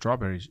container of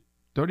strawberries,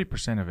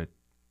 30% of it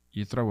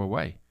you throw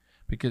away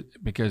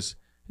because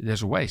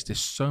there's waste. There's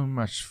so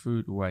much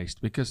food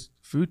waste because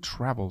food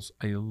travels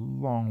a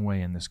long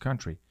way in this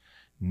country.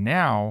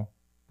 Now,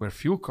 where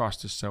fuel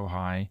cost is so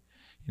high,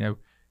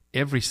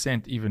 every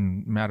cent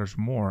even matters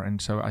more.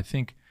 And so I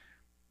think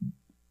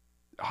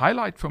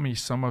highlight for me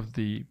some of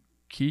the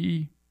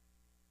key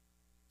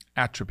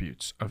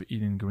attributes of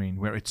eating green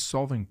where it's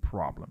solving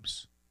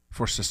problems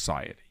for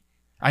society.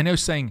 I know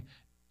saying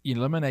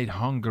eliminate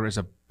hunger is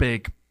a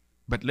big,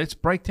 but let's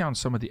break down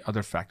some of the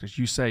other factors.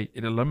 You say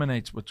it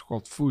eliminates what's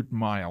called food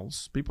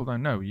miles. People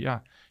don't know. Yeah,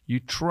 you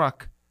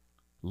truck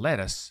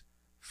lettuce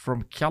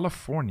from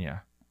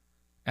California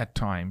at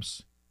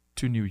times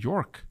to New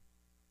York.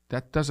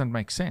 that doesn't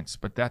make sense,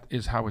 but that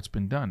is how it's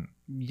been done.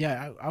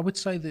 Yeah, I would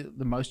say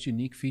the most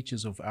unique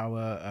features of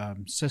our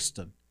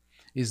system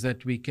is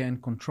that we can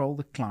control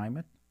the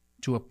climate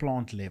to a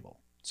plant level.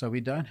 So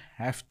we don't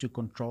have to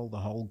control the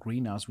whole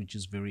greenhouse, which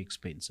is very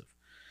expensive.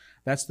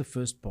 That's the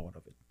first part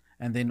of it.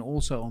 And then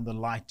also on the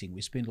lighting,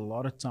 we spend a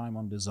lot of time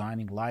on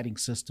designing lighting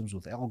systems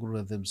with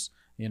algorithms,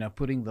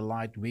 putting the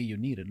light where you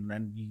need it.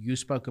 And you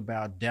spoke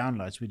about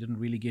downlights. We didn't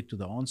really get to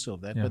the answer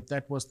of that, but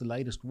that was the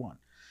latest one.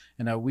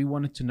 We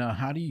wanted to know,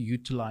 how do you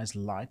utilize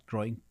light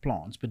growing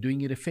plants, but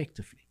doing it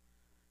effectively?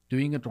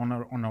 Doing it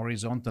on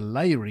horizontal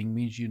layering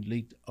means you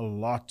need a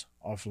lot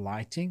of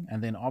lighting,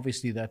 and then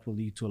obviously that will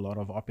lead to a lot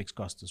of OPEX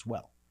cost as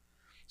well.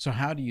 So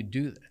how do you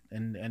do that?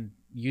 And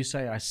you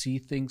say, I see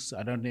things.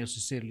 I don't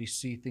necessarily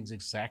see things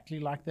exactly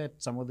like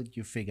that. Some of it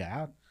you figure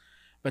out.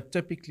 But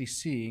typically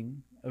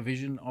seeing a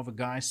vision of a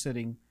guy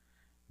sitting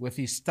with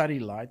his study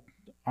light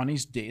on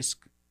his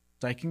desk,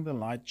 taking the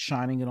light,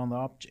 shining it on the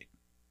object.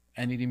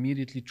 And it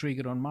immediately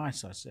triggered on my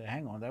side. I said,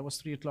 hang on, that was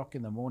 3 o'clock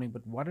in the morning,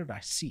 but what did I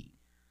see?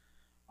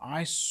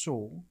 I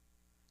saw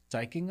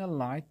taking a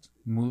light,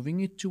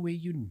 moving it to where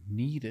you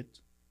need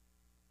it,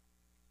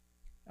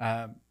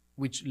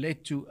 which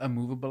led to a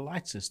movable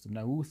light system.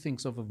 Now, who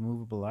thinks of a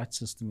movable light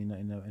system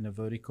in a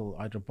vertical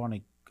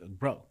hydroponic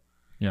grow?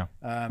 Yeah,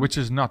 which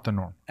is not the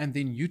norm. And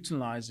then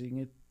utilizing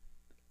it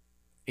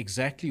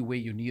exactly where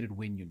you need it,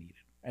 when you need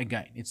it.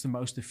 Again, it's the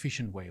most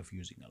efficient way of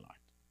using a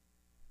light.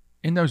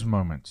 In those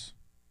moments,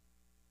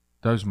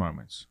 the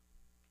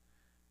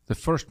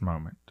first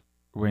moment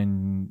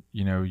when,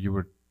 you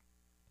were,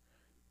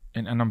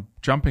 and I'm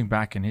jumping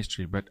back in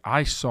history, but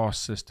I saw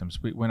systems.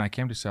 When I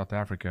came to South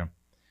Africa,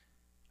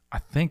 I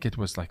think it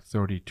was like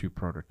 32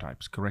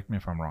 prototypes. Correct me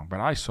if I'm wrong, but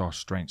I saw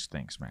strange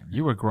things, man.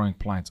 You were growing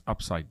plants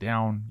upside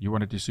down. You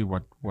wanted to see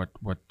what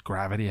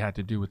gravity had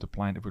to do with the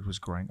plant if it was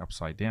growing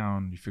upside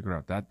down. You figure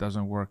out that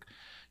doesn't work.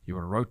 You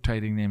were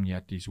rotating them. You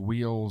had these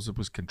wheels. It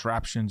was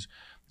contraptions.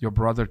 Your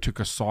brother took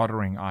a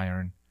soldering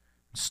iron,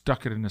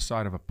 stuck it in the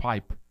side of a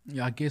pipe.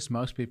 Yeah, I guess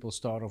most people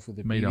start off with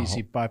a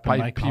PVC pipe and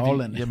make a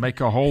hole in it. You make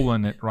a hole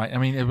in it, right? I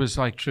mean, it was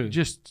like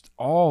just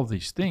all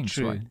these things,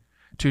 True. right?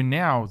 To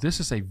now, this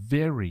is a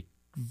very,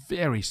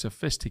 very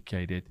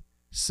sophisticated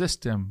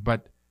system,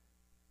 but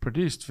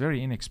produced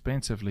very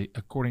inexpensively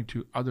according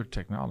to other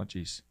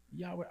technologies.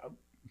 Yeah,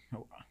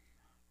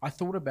 I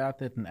thought about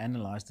that and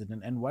analyzed it.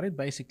 And what it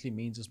basically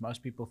means is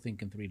most people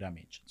think in 3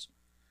 dimensions.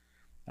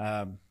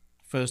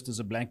 First is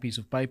a blank piece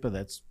of paper.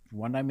 That's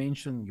 1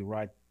 dimension.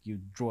 You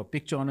draw a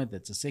picture on it.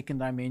 That's a 2nd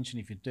dimension.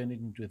 If you turn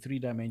it into a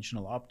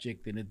 3-dimensional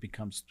object, then it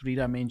becomes 3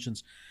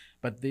 dimensions.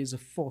 But there's a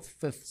 4th,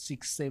 5th,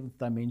 6th, 7th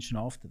dimension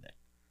after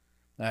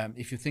that.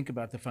 If you think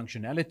about the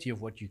functionality of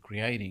what you're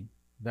creating,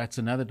 that's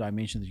another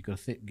dimension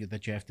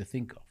that you have to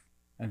think of.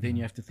 And then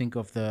you have to think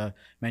of the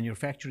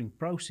manufacturing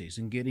process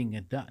and getting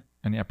it done.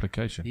 And the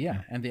application.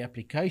 Yeah, and the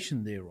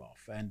application thereof.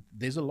 And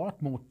there's a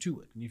lot more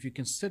to it. And if you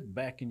can sit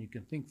back and you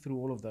can think through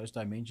all of those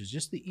dimensions,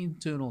 just the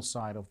internal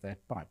side of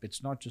that pipe,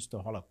 it's not just a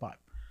hollow pipe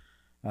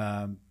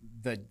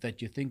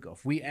that you think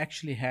of. We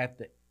actually had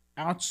the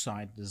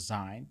outside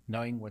design,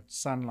 knowing what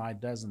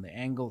sunlight does and the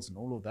angles and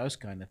all of those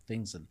kind of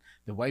things and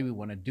the way we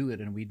want to do it.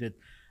 And we did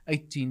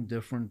 18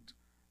 different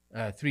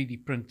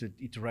 3D printed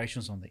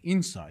iterations on the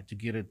inside to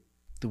get it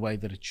the way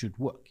that it should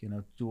work,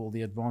 to all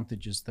the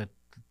advantages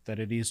that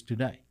it is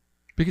today.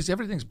 Because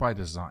everything's by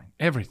design.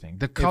 Everything.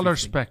 The color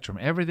spectrum,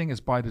 everything is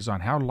by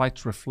design. How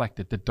light's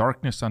reflected, the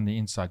darkness on the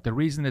inside, the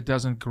reason it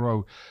doesn't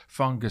grow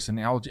fungus and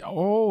algae,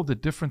 all the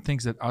different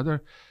things that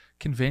other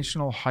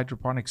conventional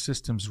hydroponic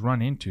systems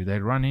run into. They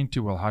run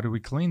into, well, how do we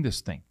clean this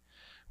thing?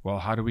 Well,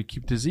 how do we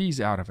keep disease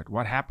out of it?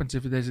 What happens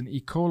if there's an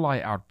E.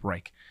 coli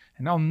outbreak?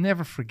 And I'll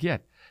never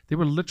forget, there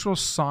were literal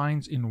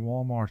signs in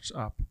Walmarts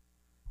up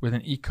with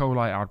an E.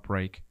 coli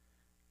outbreak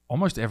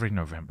almost every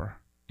November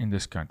in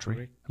this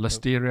country.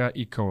 Listeria,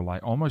 E. coli,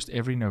 almost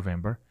every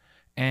November.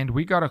 And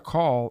we got a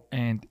call,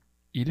 and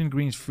Eden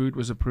Green's food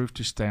was approved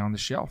to stay on the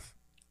shelf.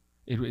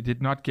 It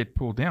did not get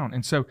pulled down.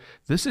 And so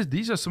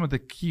these are some of the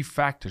key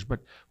factors.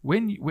 But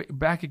when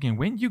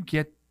you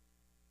get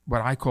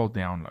what I call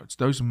downloads,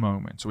 those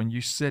moments when you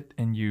sit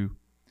and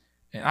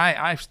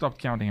I've stopped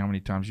counting how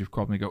many times you've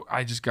called me and go,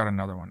 I just got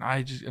another one.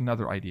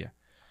 Another idea.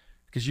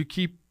 Because you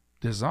keep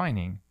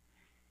designing.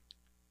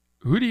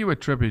 Who do you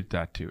attribute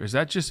that to? Is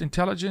that just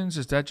intelligence?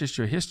 Is that just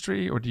your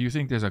history? Or do you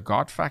think there's a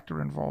God factor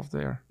involved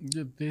there?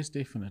 There's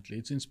definitely.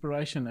 Its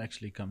inspiration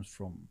actually comes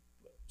from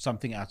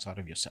something outside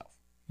of yourself.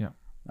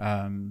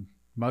 Yeah.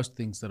 Most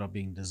things that are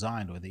being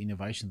designed or the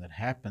innovation that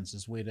happens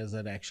is where does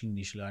that actual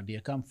initial idea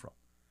come from?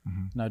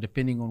 Mm-hmm. Now,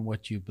 depending on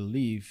what you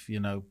believe,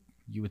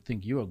 you would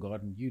think you're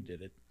God and you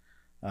did it.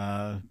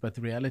 But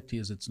the reality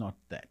is it's not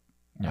that.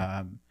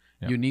 Yeah.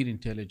 You need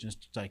intelligence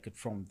to take it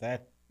from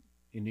that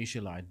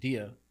initial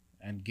idea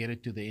and get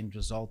it to the end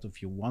result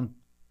you want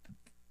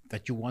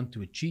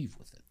to achieve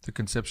with it. To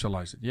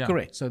conceptualize it, yeah.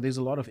 Correct. So there's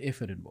a lot of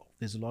effort involved.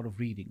 There's a lot of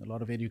reading, a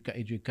lot of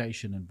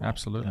education involved.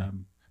 Absolutely.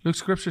 Look,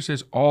 Scripture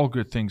says all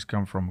good things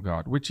come from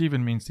God, which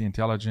even means the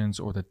intelligence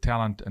or the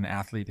talent an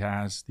athlete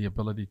has, the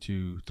ability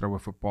to throw a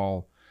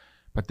football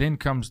But then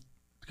comes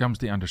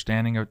the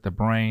understanding of the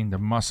brain, the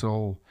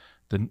muscle,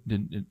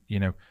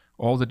 the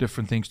all the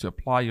different things to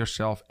apply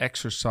yourself,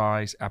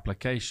 exercise,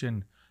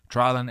 application,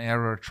 trial and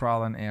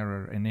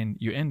error, and then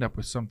you end up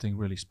with something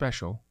really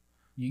special.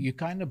 You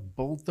kind of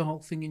build the whole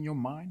thing in your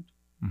mind,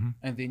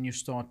 and then you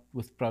start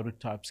with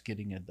prototypes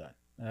getting it done.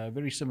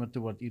 Very similar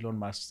to what Elon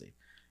Musk said.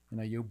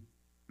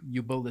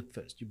 You build it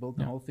first. You build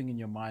the whole thing in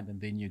your mind, and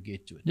then you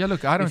get to it. Yeah,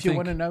 look, I don't think... If you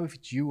want to know if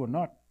it's you or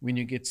not, when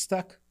you get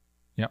stuck,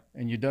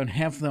 and you don't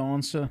have the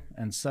answer,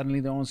 and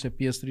suddenly the answer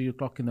appears 3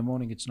 o'clock in the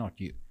morning, it's not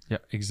you. Yeah,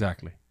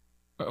 exactly.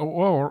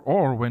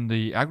 Or when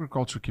the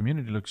agriculture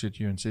community looks at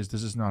you and says,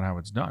 this is not how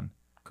it's done.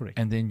 Correct.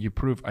 And then you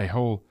prove a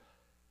whole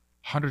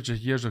hundreds of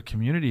years of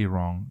community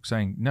wrong,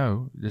 saying,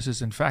 no, this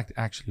is in fact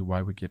actually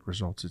why we get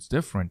results. It's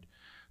different.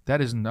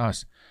 That isn't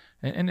us.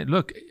 And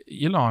look,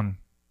 Elon,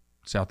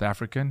 South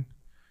African,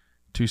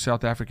 2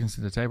 South Africans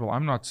to the table.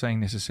 I'm not saying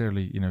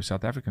necessarily,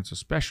 South Africans are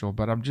special,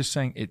 but I'm just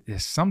saying it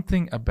is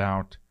something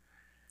about...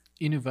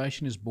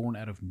 Innovation is born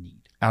out of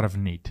need. Out of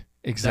need.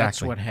 Exactly.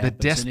 That's what happens.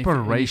 The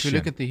desperation. If you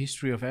look at the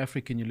history of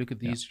Africa and you look at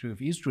the history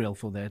of Israel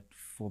for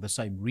the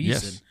same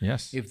reason,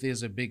 yes. If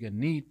there's a bigger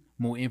need,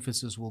 more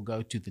emphasis will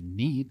go to the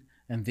need,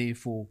 and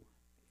therefore,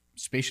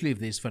 especially if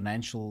there's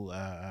financial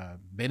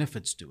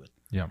benefits to it,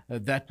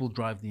 that will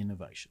drive the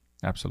innovation.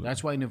 Absolutely.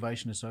 That's why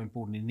innovation is so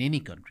important in any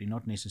country,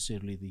 not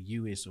necessarily the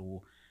US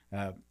or...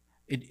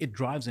 It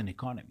drives an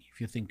economy, if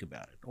you think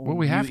about it. All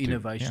we have to.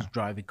 Innovations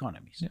drive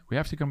economies. Yeah, we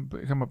have to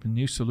come up with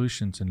new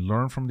solutions and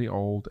learn from the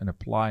old and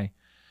apply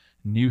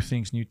new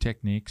things, new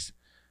techniques.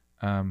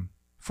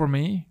 For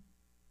me,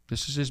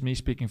 this is just me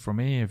speaking for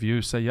me. If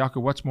you say, Jaco,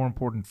 what's more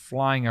important,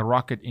 flying a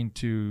rocket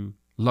into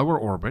lower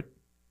orbit,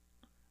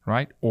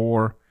 right?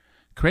 Or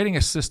creating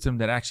a system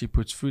that actually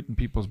puts food in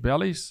people's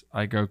bellies,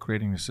 I go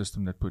creating a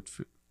system that puts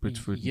food in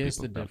people's bellies. Here's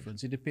the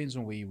difference. It depends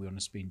on where you want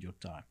to spend your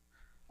time.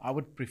 I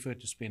would prefer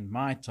to spend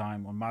my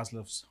time on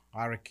Maslow's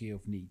hierarchy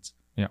of needs,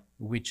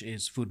 which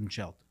is food and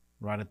shelter,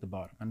 right at the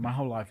bottom. And my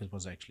whole life it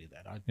was actually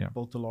that. I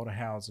built a lot of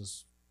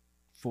houses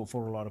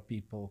for a lot of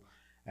people,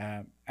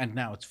 and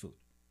now it's food.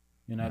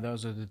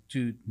 Those are the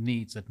 2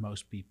 needs that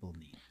most people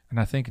need. And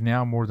I think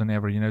now more than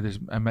ever, there's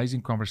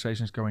amazing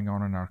conversations going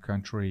on in our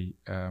country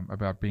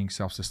about being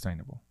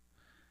self-sustainable,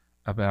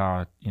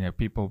 about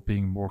people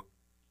being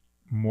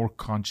more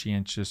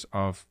conscientious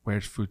of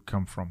where's food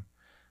come from.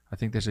 I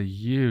think there's a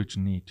huge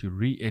need to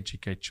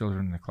re-educate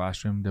children in the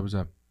classroom. There was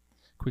a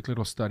quick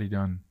little study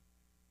done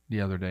the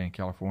other day in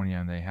California,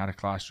 and they had a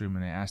classroom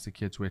and they asked the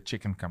kids where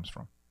chicken comes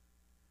from.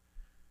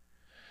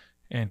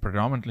 And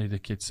predominantly the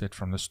kids said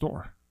from the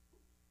store.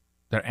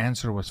 Their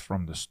answer was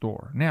from the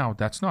store. Now,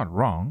 that's not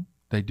wrong.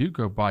 They do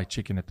go buy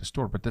chicken at the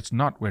store, but that's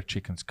not where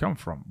chickens come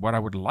from. What I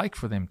would like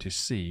for them to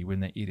see when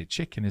they eat a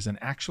chicken is an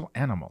actual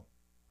animal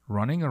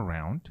running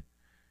around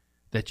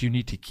that you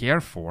need to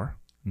care for,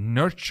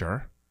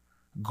 nurture,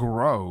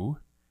 grow,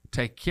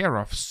 take care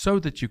of so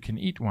that you can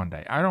eat one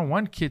day. I don't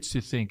want kids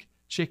to think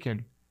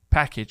chicken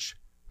packaged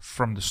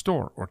from the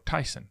store or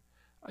Tyson,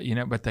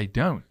 but they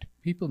don't.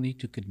 People need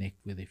to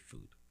connect with their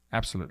food.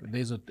 Absolutely.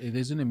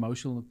 There's an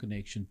emotional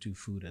connection to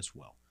food as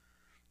well.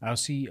 Our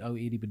CEO,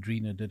 Eddie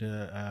Bedrina, did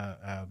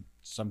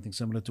something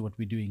similar to what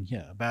we're doing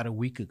here about a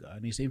week ago,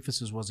 and his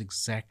emphasis was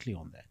exactly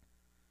on that.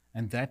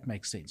 And that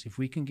makes sense. If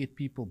we can get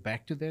people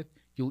back to that,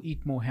 you'll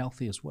eat more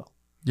healthy as well.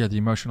 Yeah, the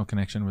emotional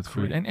connection with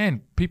food. Correct.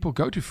 And people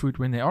go to food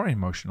when they are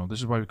emotional. This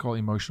is why we call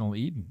emotional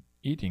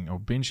eating or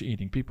binge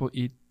eating. People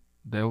eat,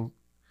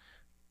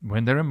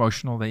 when they're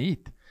emotional, they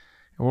eat.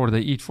 Or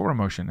they eat for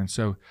emotion. And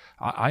so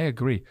I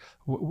agree.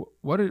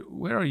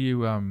 Where are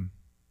you,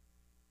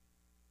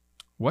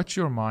 what's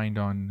your mind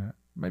on,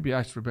 maybe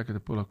ask Rebecca to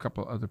pull a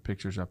couple other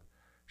pictures up,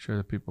 show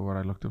the people what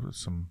I looked at with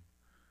some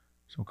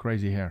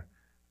crazy hair.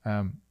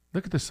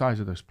 Look at the size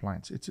of those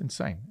plants. It's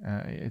insane.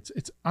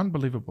 It's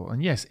unbelievable.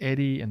 And yes,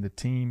 Eddie and the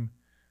team,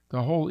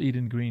 the whole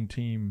Eden Green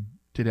team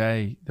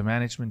today, the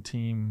management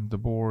team, the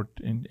board,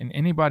 and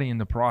anybody in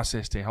the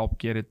process to help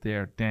get it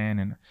there, Dan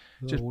and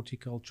the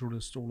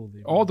horticulturists, all of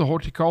them. All the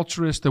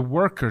horticulturists, the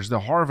workers,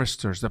 the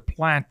harvesters, the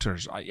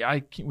planters.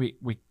 I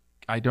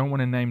don't want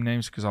to name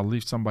names because I'll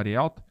leave somebody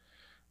out,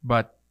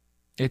 but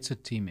it's a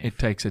team effort. It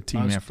takes a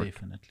team Most effort.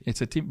 Definitely.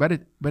 It's a team,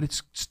 but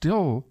it's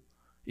still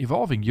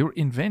evolving. You're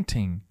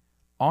inventing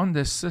on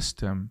this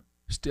system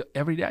still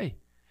every day,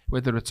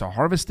 whether it's a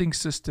harvesting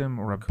system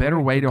or a better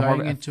way to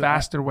harvest, a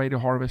faster way to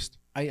harvest.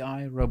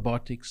 AI,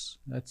 robotics,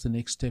 that's the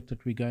next step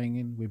that we're going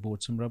in. We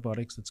bought some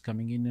robotics that's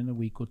coming in a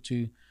week or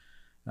 2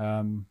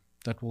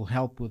 that will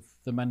help with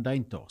the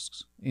mundane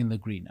tasks in the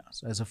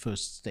greenhouse as a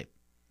first step.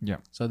 Yeah.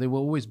 So there will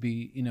always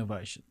be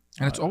innovation.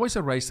 And it's always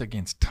a race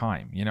against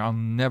time.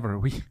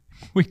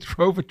 We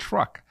drove a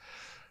truck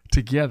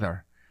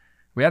together.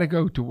 We had to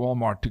go to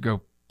Walmart to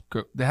go.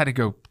 They had to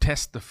go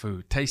test the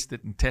food, taste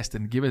it and test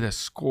it and give it a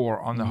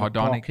score on the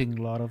hedonic. Parking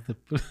lot of the.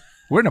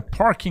 We're in a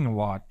parking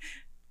lot,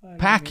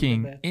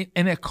 packing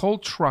in a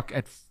cold truck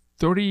at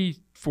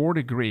 34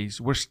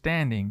 degrees. We're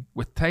standing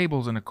with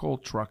tables in a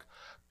cold truck,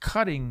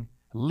 cutting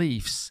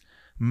leaves,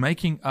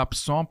 making up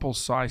sample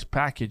size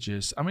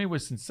packages. I mean, it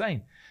was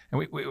insane.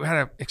 And we had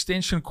an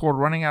extension cord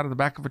running out of the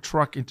back of a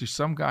truck into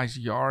some guy's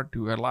yard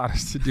who allowed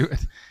us to do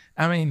it.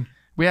 I mean,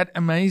 we had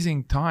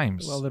amazing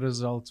times. Well, the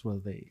results were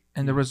there.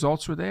 And the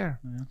results were there.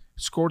 Yeah.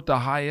 Scored the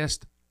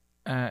highest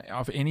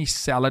of any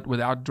salad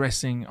without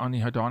dressing on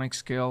the hedonic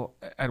scale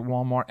at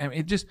Walmart. I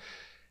mean,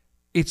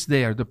 it's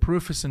there. The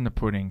proof is in the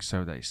pudding,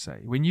 so they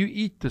say. When you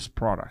eat this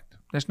product,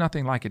 there's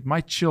nothing like it.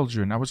 My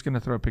children, I was going to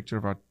throw a picture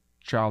of our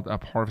child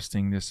up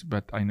harvesting this,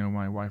 but I know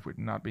my wife would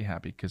not be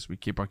happy because we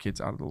keep our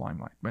kids out of the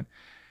limelight. But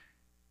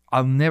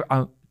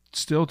I'll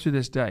still to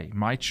this day,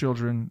 my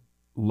children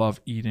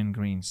love Eden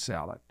Green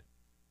salad.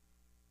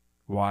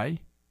 Why?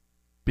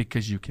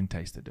 Because you can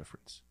taste the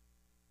difference.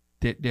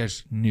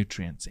 There's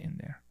nutrients in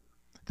there.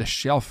 The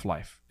shelf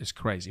life is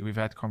crazy. We've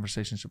had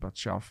conversations about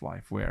shelf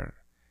life where,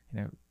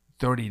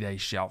 30-day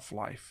shelf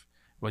life.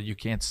 Well, you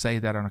can't say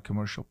that on a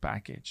commercial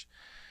package.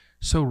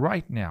 So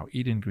right now,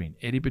 Eden Green,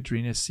 Eddie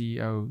Bedrina,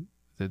 CEO,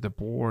 the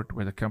board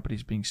where the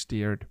company's being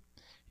steered.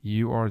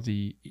 You are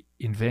the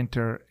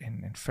inventor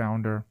and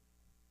founder.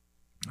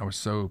 I was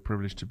so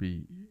privileged to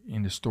be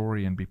in the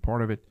story and be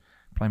part of it,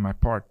 play my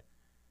part.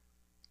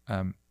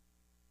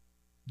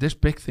 There's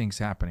big things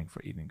happening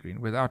for Eden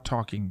Green without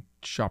talking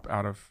shop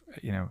out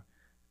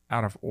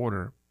of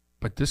order.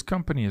 But this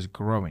company is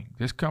growing.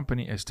 This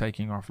company is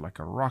taking off like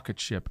a rocket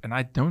ship. And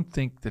I don't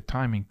think the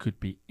timing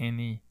could be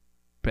any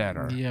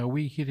better. Yeah,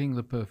 we're hitting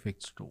the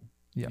perfect storm.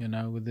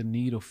 Yeah. With the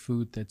need of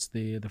food that's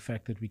there, the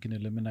fact that we can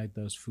eliminate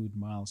those food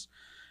miles.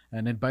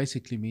 And it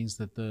basically means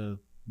that the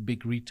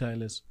big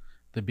retailers,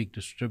 the big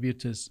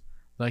distributors,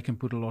 they can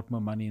put a lot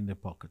more money in their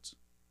pockets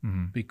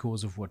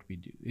because of what we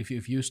do.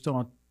 If you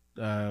start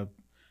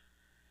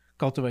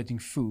cultivating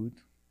food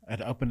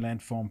at open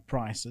land farm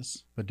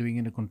prices, but doing it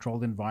in a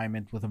controlled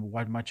environment with a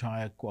much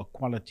higher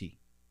quality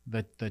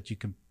that you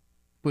can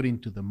put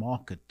into the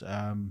market,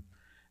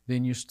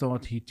 then you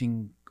start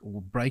hitting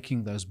or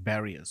breaking those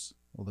barriers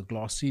or the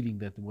glass ceiling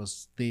that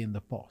was there in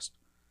the past.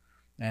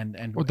 And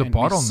the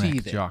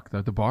bottleneck, Jacques,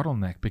 the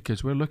bottleneck,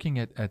 because we're looking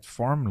at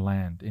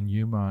farmland in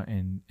Yuma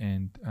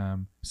and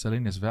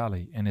Salinas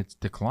Valley, and it's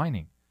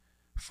declining.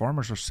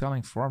 Farmers are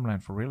selling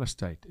farmland for real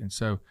estate. And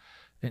so,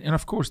 and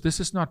of course, this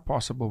is not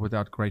possible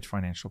without great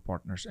financial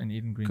partners. And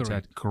Eden Green's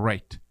had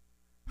great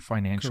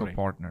financial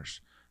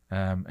partners.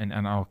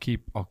 And I'll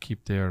keep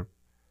them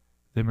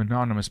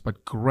anonymous,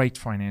 but great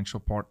financial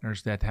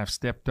partners that have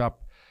stepped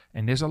up.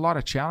 And there's a lot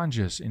of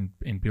challenges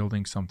in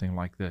building something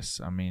like this.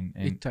 I mean,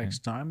 it takes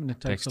time and it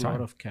takes a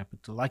lot of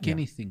capital, like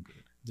anything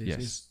good.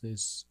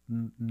 There's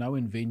no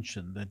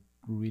invention that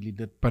really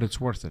did. But it's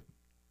worth it.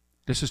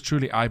 This is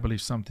truly, I believe,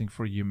 something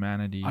for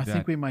humanity. I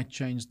think we might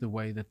change the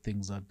way that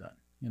things are done.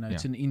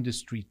 It's an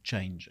industry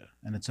changer,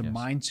 and it's a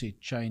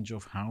mindset change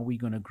of how we're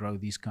going to grow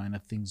these kind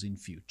of things in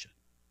future.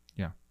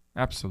 Yeah,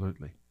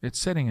 absolutely. It's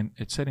setting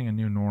a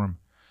new norm.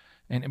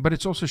 But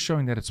it's also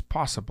showing that it's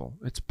possible.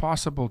 It's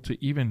possible to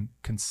even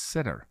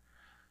consider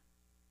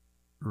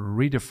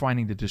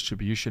redefining the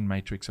distribution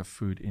matrix of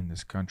food in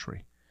this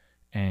country,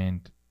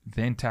 and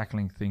then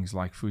tackling things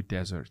like food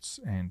deserts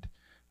and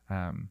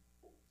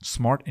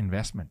smart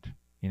investment.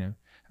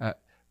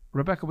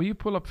 Rebecca, will you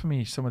pull up for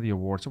me some of the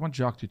awards? I want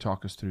Jacques to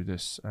talk us through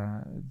this.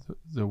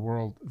 The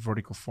World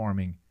Vertical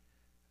Farming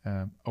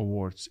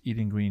Awards.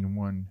 Eden Green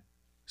won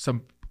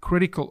some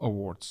critical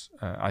awards,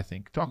 I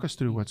think. Talk us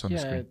through what's on the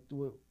screen.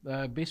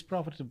 Best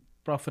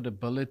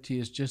profitability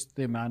is just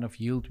the amount of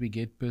yield we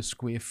get per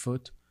square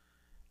foot.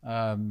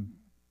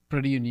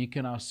 Pretty unique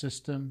in our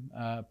system.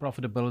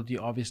 Profitability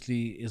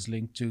obviously is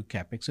linked to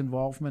CapEx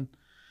involvement.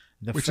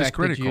 Which is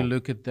critical. That you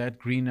look at that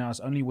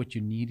greenhouse, only what you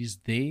need is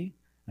there,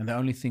 and the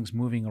only things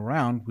moving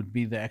around would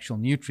be the actual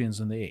nutrients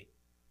in the air.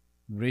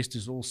 The rest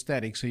is all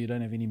static, so you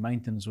don't have any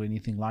maintenance or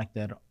anything like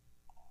that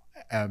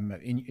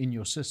in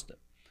your system.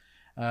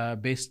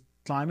 Best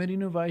climate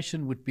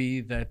innovation would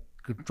be that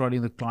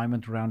controlling the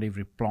climate around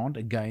every plant.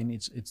 Again,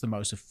 it's the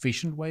most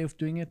efficient way of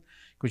doing it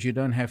because you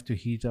don't have to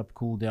heat up,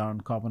 cool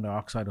down, carbon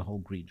dioxide a whole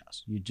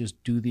greenhouse. You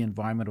just do the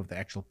environment of the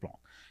actual plant.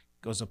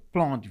 Because a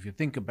plant, if you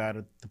think about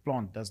it, the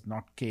plant does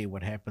not care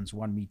what happens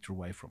 1 meter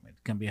away from it.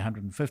 It can be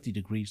 150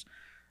 degrees.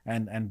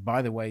 And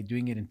by the way,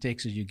 doing it in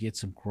Texas, you get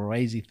some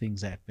crazy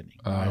things happening.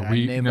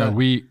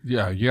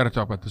 You got to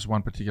talk about this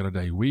one particular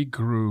day. We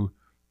grew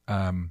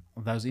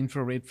those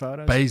infrared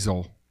photos.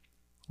 Basil.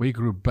 We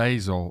grew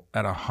basil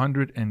at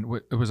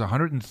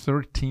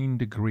 113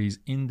 degrees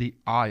in the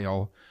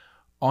aisle.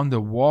 On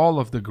the wall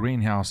of the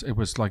greenhouse, it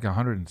was like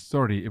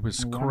 130. It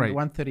was great.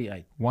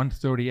 138.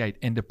 138,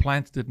 and the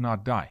plants did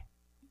not die.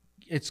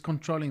 It's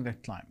controlling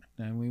that climate.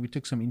 And we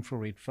took some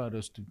infrared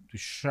photos to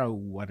show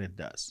what it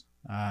does.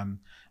 I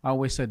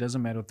always say it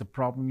doesn't matter what the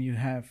problem you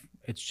have,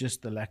 it's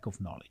just the lack of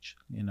knowledge.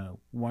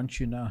 Once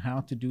you know how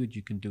to do it,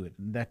 you can do it,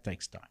 and that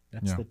takes time.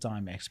 That's the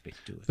time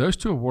aspect to it. Those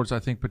two awards, I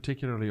think,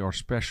 particularly are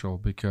special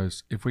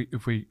because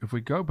if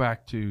we go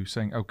back to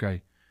saying,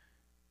 okay,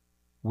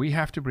 we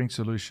have to bring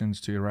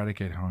solutions to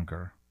eradicate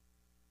hunger,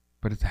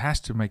 but it has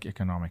to make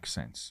economic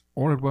sense,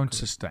 or it won't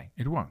sustain.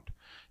 It won't.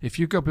 If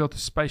you go build a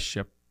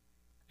spaceship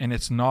and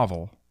it's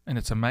novel and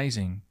it's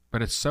amazing,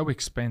 but it's so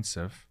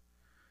expensive.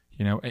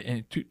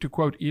 And to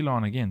quote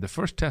Elon again, the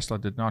first Tesla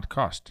did not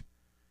cost,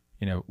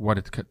 what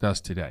it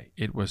does today.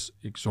 It was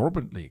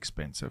exorbitantly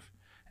expensive.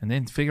 And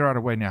then figure out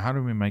a way now, how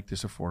do we make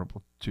this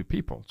affordable to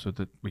people so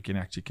that we can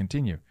actually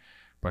continue?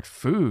 But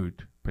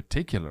food,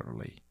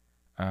 particularly,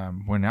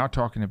 we're now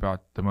talking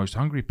about the most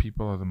hungry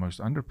people are the most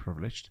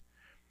underprivileged,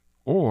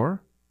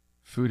 or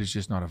food is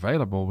just not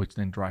available, which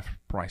then drives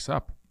price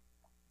up.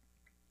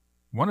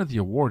 One of the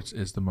awards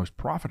is the most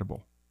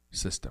profitable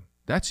system.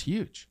 That's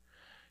huge.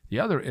 The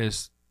other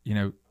is,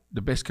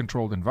 the best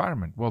controlled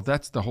environment. Well,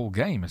 that's the whole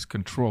game, is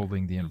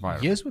controlling the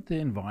environment. Here's what the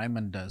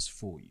environment does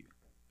for you.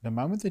 The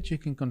moment that you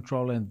can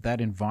control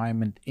that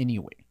environment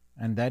anyway,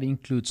 and that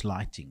includes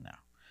lighting now,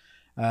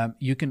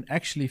 you can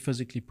actually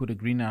physically put a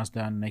greenhouse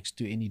down next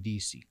to any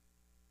DC.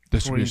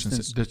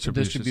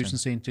 Distribution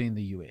center in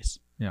the US.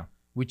 Yeah.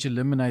 Which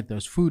eliminate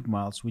those food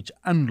miles, which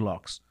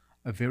unlocks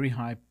a very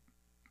high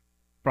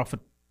profit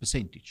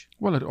percentage.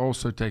 Well, it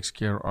also takes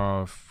care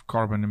of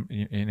carbon,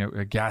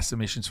 gas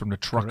emissions from the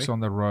trucks on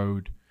the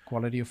road.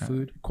 Quality of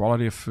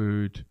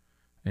food,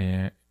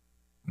 and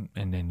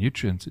then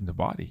nutrients in the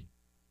body.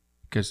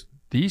 Because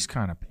these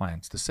kind of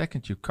plants, the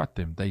second you cut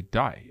them, they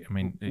die. I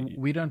mean,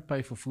 we don't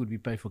pay for food; we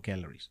pay for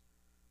calories.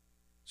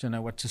 So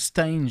now, what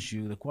sustains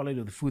you, the quality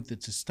of the food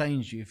that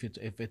sustains you,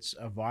 if it's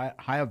a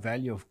higher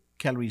value of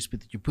calories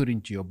that you put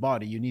into your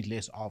body, you need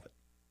less of it.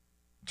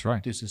 That's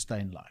right. To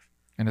sustain life.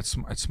 And it's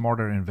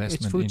smarter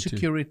investment. It's food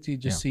security,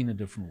 just seen a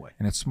different way.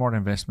 And it's smart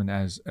investment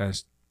as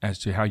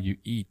to how you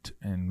eat,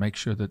 and make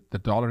sure that the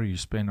dollar you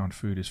spend on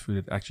food is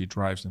food that actually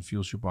drives and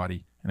fuels your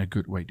body in a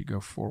good way to go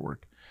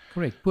forward.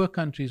 Correct. Poor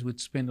countries would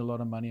spend a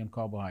lot of money on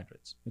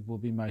carbohydrates. It will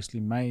be mostly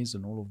maize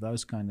and all of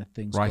those kind of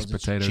things. Rice,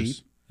 potatoes. It's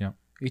cheap. Yeah.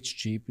 It's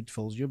cheap. It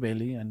fills your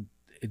belly, and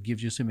it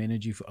gives you some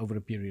energy for over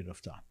a period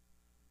of time.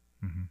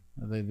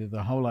 Mm-hmm.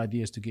 The whole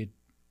idea is to get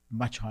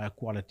much higher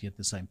quality at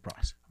the same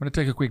price. I'm going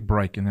to take a quick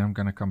break, and then I'm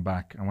going to come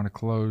back. I want to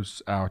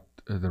close out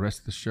the rest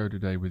of the show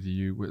today with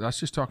you. With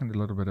us just talking a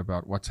little bit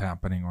about what's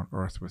happening on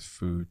Earth with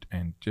food,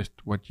 and just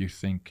what you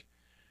think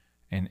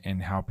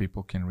and how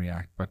people can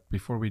react. But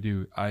before we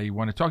do, I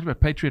want to talk about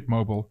Patriot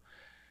Mobile.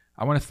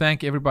 I want to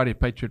thank everybody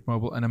at Patriot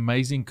Mobile, an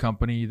amazing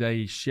company.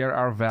 They share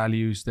our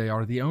values. They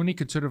are the only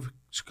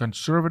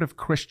conservative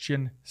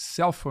Christian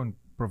cell phone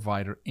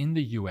provider in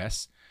the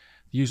U.S.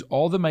 They use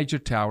all the major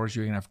towers.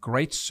 You're going to have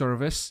great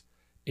service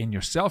in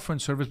your cell phone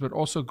service, but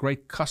also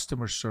great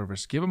customer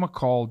service. Give them a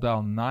call,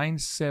 dial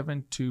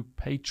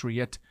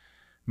 972-PATRIOT.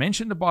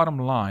 Mention the bottom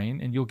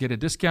line, and you'll get a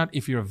discount.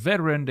 If you're a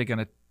veteran, they're going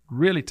to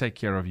really take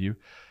care of you.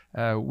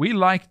 We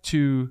like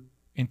to,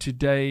 in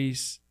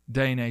today's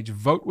day and age,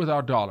 vote with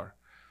our dollar.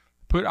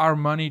 Put our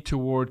money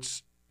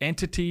towards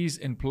entities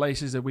and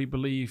places that we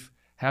believe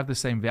have the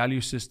same value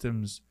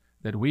systems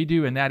that we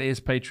do, and that is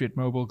Patriot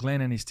Mobile.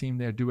 Glenn and his team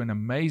there do an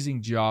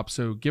amazing job.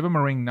 So give them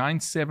a ring,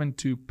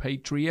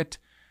 972-PATRIOT.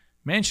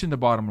 Mention the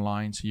bottom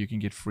line so you can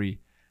get free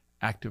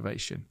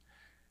activation.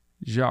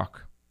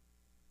 Jacques,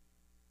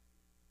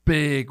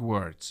 big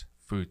words: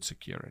 food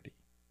security,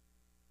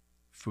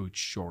 food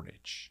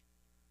shortage.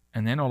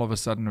 And then all of a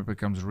sudden it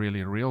becomes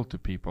really real to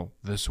people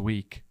this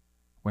week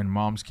when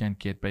moms can't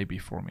get baby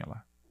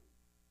formula.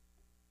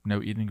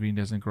 No, Eden Green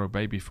doesn't grow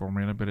baby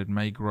formula, but it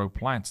may grow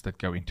plants that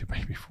go into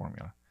baby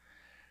formula.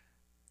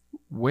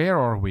 Where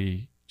are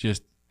we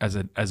just as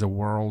a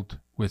world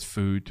with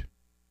food?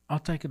 I'll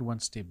take it one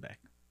step back.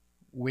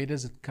 Where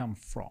does it come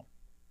from?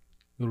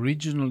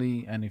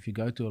 Originally, and if you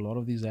go to a lot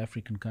of these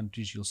African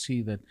countries, you'll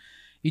see that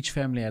each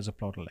family has a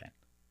plot of land.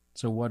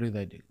 So what do?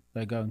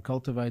 They go and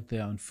cultivate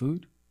their own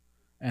food,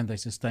 and they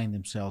sustain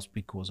themselves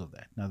because of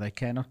that. Now, they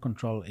cannot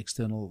control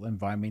external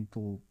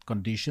environmental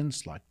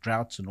conditions like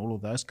droughts and all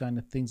of those kind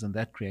of things, and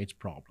that creates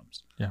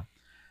problems. Yeah.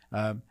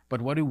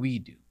 But what do we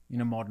do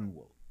in a modern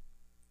world?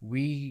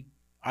 We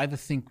either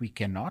think we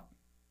cannot,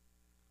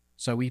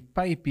 so we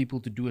pay people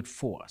to do it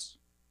for us.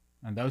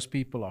 And those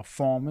people are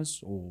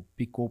farmers or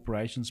big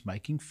corporations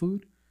making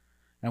food.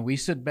 And we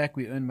sit back,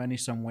 we earn money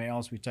somewhere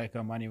else, we take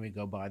our money, we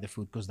go buy the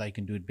food because they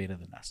can do it better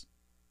than us.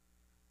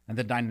 And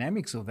the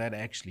dynamics of that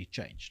actually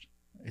changed.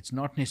 It's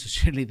not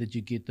necessarily that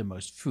you get the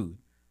most food.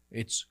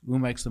 It's who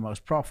makes the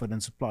most profit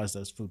and supplies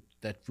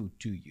that food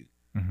to you.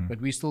 Mm-hmm.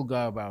 But we still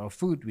go about our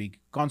food. We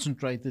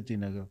concentrate it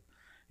in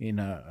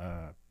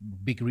a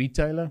big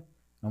retailer,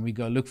 and we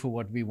go look for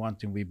what we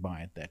want and we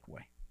buy it that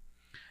way.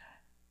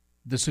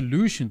 The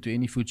solution to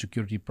any food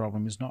security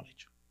problem is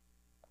knowledge.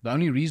 The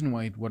only reason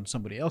why you want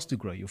somebody else to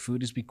grow your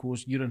food is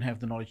because you don't have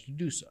the knowledge to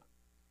do so.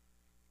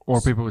 Or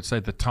people would say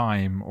the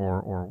time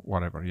or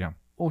whatever, yeah.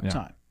 Or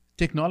time.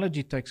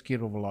 Technology takes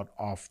care of a lot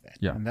of that.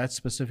 Yeah. And that's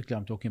specifically,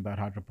 I'm talking about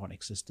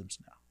hydroponic systems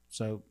now.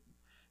 So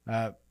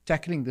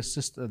tackling the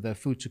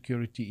food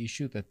security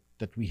issue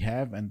that we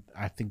have, and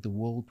I think the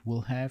world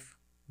will have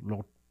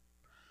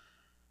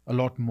a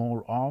lot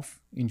more of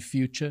in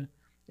future,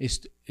 is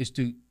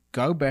to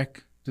go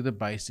back to the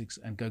basics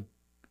and go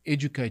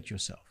educate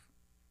yourself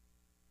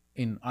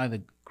in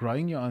either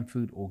growing your own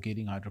food or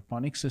getting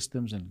hydroponic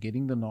systems and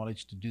getting the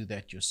knowledge to do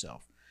that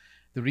yourself.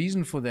 The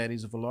reason for that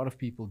is if a lot of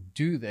people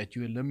do that,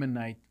 you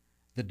eliminate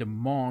the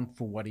demand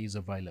for what is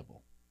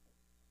available.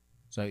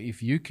 So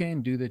if you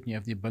can do that and you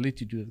have the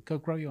ability to do it, go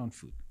grow your own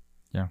food.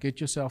 Yeah.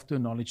 Get yourself to a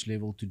knowledge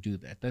level to do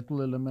that. That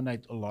will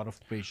eliminate a lot of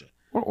pressure.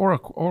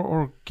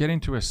 Or get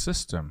into a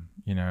system,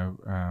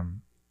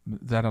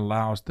 that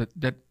allows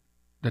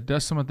that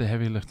does some of the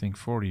heavy lifting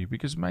for you.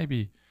 Because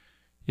maybe,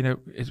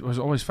 it was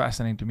always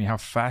fascinating to me how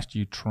fast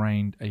you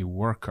trained a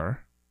worker.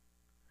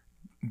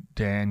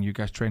 Dan, you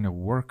guys trained a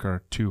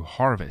worker to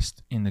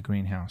harvest in the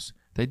greenhouse.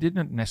 They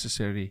didn't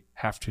necessarily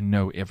have to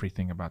know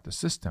everything about the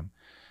system.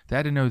 They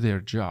had to know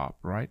their job,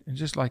 right? And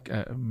just like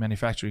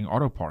manufacturing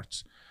auto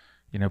parts,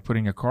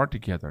 putting a car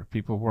together,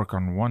 people work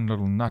on one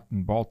little nut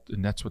and bolt,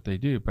 and that's what they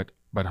do. But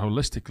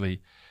holistically,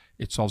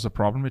 it solves a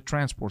problem. It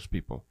transports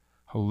people.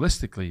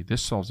 Holistically,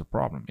 this solves a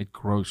problem. It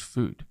grows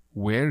food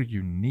where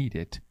you need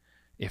it,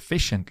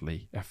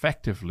 efficiently,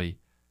 effectively,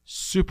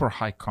 super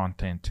high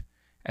content,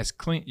 as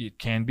clean. It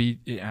can be.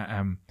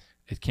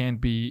 It can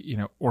be,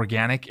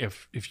 organic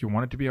if you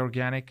want it to be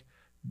organic,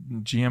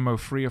 GMO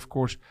free, of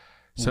course.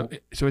 So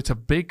it's a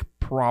big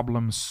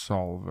problem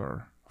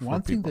solver.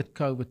 One thing that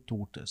COVID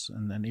taught us,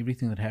 and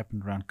everything that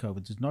happened around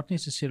COVID, is not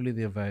necessarily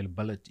the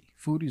availability.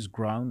 Food is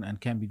grown and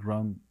can be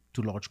grown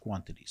to large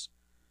quantities.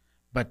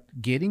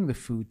 But getting the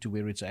food to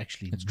where it's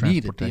actually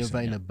needed, the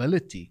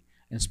availability,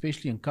 and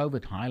especially in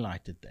COVID,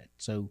 highlighted that.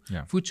 So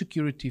food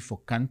security for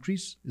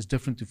countries is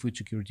different to food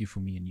security for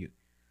me and you.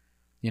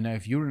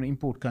 If you're an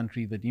import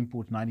country that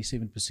imports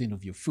 97%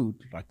 of your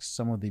food, like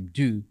some of them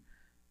do,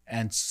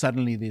 and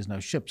suddenly there's no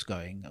ships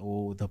going,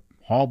 or the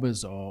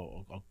harbors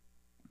are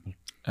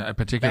a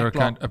particular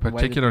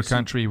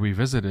country we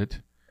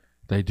visited,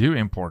 they do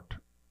import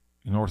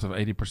north of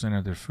 80%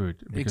 of their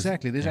food.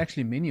 Exactly. There's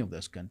actually many of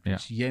those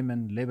countries.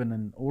 Yemen,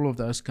 Lebanon, all of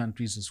those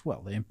countries as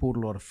well. They import a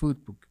lot of food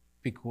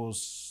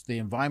because the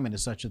environment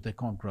is such that they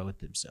can't grow it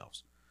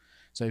themselves.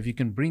 So if you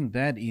can bring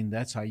that in,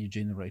 that's how you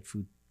generate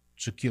food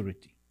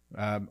security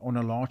on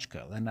a large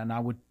scale. And I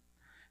would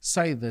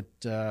say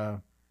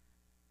that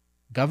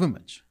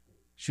governments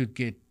should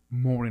get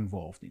more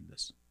involved in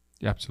this.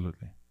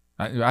 Absolutely.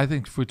 I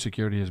think food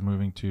security is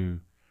moving to,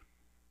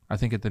 I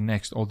think at the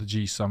next, all the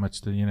G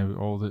summits,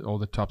 all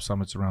the top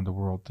summits around the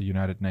world, the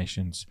United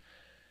Nations,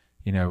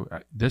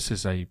 this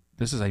is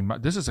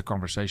a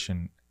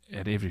conversation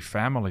at every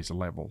family's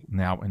level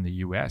now in the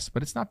U.S.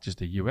 But it's not just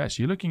the U.S.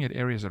 You're looking at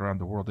areas around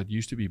the world that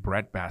used to be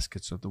bread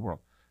baskets of the world.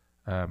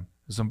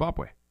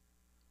 Zimbabwe,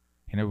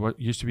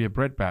 what used to be a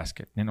bread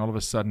basket, and all of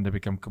a sudden they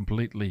become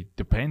completely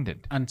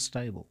dependent.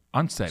 Unstable.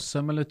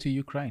 Similar to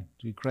Ukraine.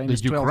 Ukraine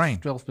is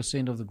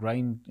 12% of the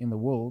grain in the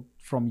world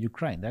from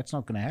Ukraine. That's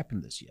not going to happen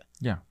this year.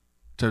 Yeah.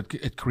 So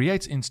it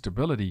creates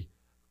instability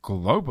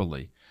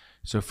globally.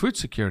 So food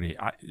security,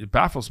 it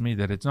baffles me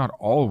that it's not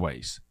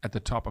always at the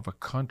top of a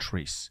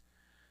country's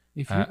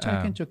If you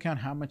take into account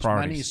how much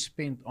money is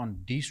spent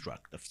on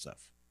destructive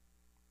stuff.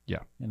 Yeah.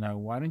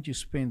 Why don't you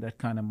spend that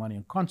kind of money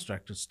on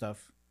constructive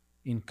stuff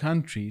in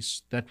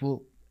countries that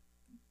will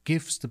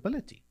give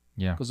stability?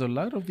 Yeah. Because a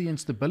lot of the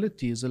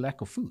instability is a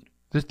lack of food.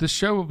 This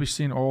show will be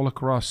seen all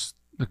across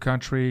the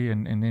country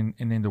and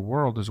in the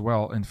world as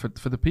well. And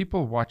for the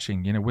people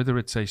watching, whether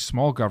it's a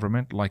small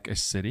government like a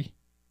city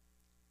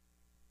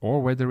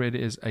or whether it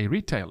is a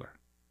retailer,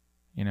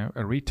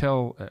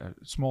 a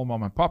small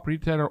mom and pop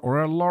retailer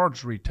or a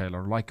large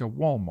retailer like a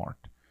Walmart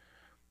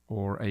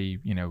or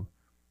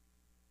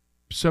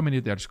so many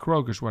there's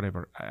Kroger's,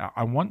 whatever.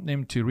 I want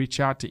them to reach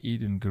out to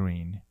Eden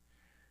Green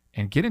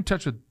and get in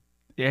touch with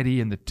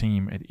Eddie and the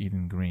team at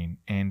Eden Green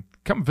and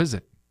come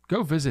visit.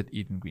 Go visit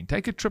Eden Green.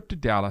 Take a trip to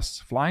Dallas,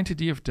 fly into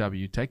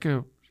DFW, take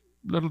a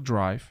little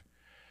drive,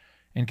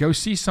 and go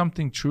see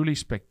something truly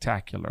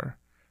spectacular.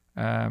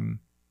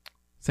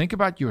 Think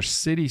about your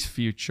city's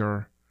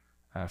future,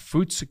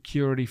 food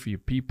security for your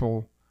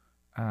people.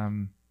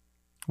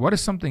 What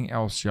is something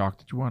else, Jacques,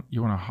 that you want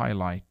to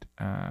highlight?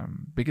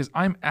 Because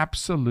I'm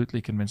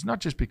absolutely convinced,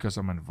 not just because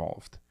I'm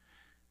involved.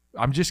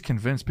 I'm just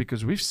convinced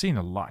because we've seen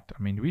a lot.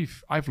 I mean,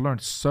 I've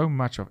learned so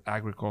much of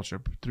agriculture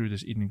through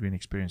this Eden Green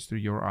experience, through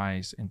your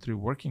eyes, and through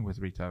working with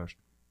retailers.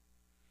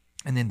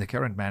 And then the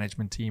current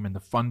management team and the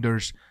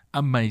funders,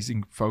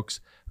 amazing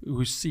folks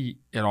who see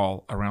it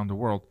all around the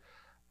world.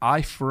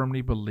 I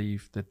firmly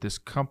believe that this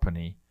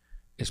company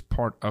is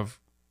part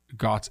of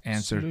God's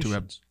answer to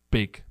a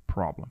big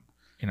problem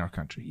in our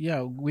country.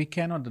 Yeah, we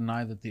cannot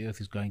deny that the earth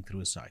is going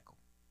through a cycle.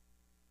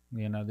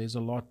 There's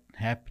a lot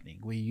happening.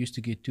 We used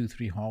to get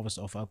 2-3 harvests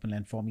off open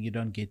land farming. You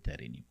don't get that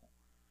anymore.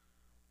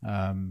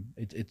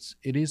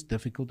 It is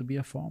difficult to be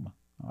a farmer.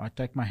 I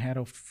take my hat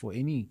off for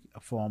any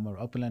farmer,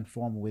 open land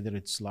farmer, whether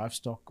it's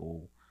livestock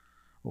or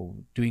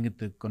doing it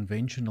the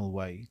conventional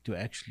way, to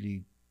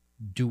actually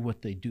do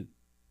what they do.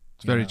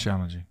 It's very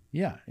challenging.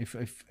 Yeah,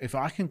 if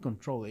I can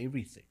control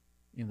everything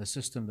in the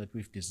system that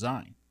we've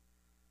designed,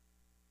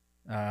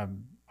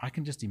 I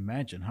can just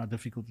imagine how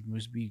difficult it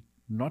must be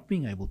not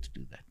being able to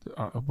do that.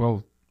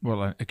 Well,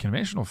 a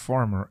conventional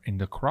farmer in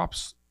the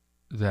crops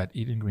that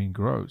Eden Green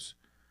grows,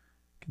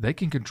 they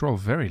can control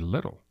very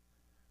little.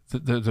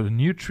 the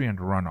nutrient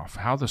runoff,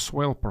 how the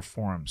soil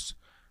performs,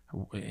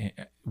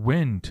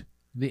 wind,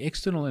 The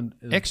external and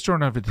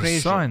external of the pressure.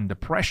 sun, the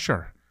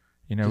pressure,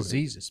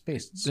 diseases,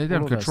 pests. they all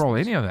don't of those control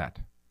things. any of that.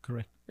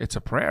 Correct. It's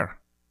a prayer.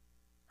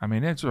 I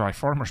mean, it's why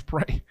farmers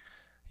pray.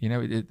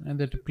 And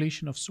the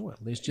depletion of soil.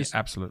 There's just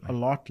absolutely a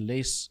lot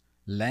less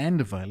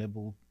land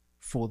available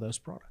for those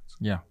products.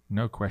 Yeah,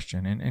 no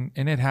question.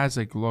 And it has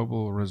a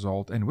global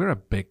result. And we're a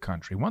big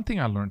country. One thing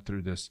I learned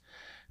through this,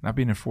 and I've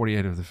been in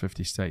 48 of the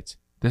 50 states,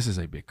 this is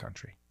a big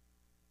country.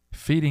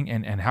 Feeding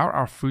and how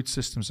our food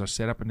systems are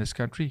set up in this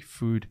country,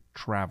 food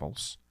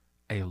travels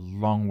a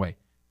long way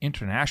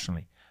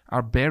internationally.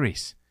 Our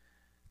berries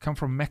come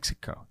from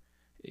Mexico.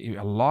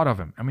 A lot of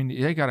them. I mean,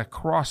 they got to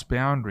cross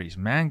boundaries.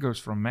 Mangoes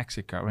from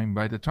Mexico. I mean,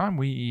 by the time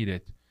we eat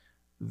it,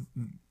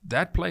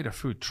 that plate of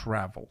food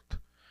traveled.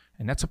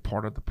 And that's a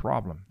part of the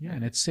problem. Yeah,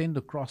 and it's sent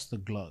across the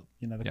globe.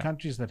 The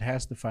countries that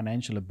has the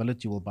financial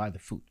ability will buy the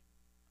food.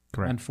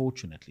 Correct.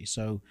 Unfortunately.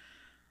 So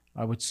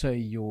I would say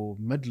your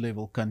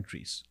mid-level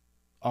countries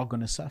are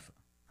going to suffer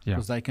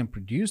because they can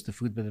produce the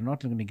food, but they're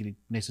not going to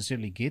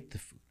necessarily get the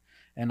food.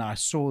 And I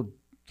saw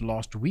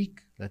last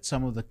week that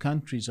some of the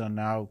countries are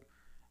now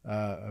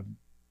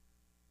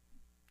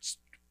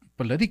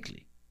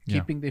politically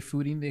keeping their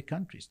food in their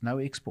countries. No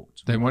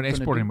exports. They won't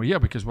export anymore. Yeah,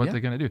 because what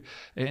they're going to do.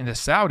 And the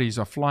Saudis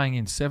are flying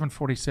in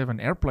 747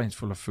 airplanes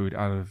full of food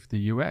out of the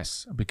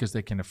U.S. because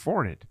they can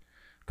afford it.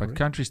 But Correct.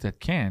 Countries that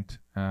can't,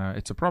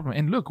 it's a problem.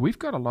 And look, we've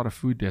got a lot of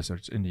food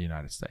deserts in the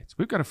United States.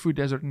 We've got a food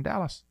desert in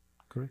Dallas.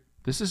 Correct.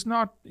 This is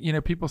not,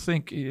 people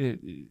think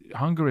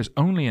hunger is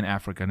only in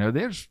Africa. No,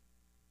 there's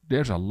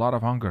a lot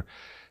of hunger.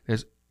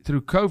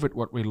 Through COVID,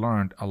 what we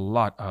learned a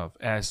lot of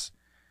as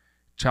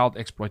child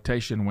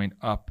exploitation went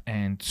up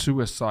and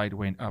suicide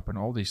went up and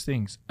all these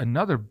things.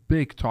 Another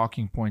big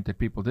talking point that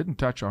people didn't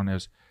touch on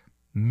is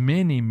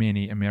many,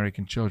 many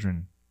American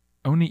children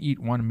only eat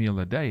one meal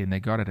a day, and they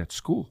got it at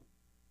school.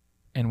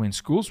 And when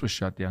schools were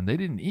shut down, they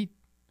didn't eat.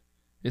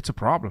 It's a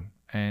problem.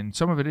 And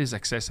some of it is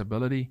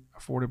accessibility,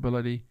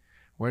 affordability,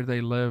 where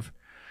they live.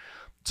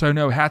 So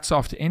no, hats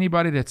off to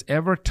anybody that's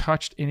ever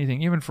touched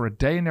anything, even for a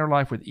day in their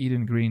life with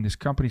Eden Green. This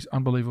company's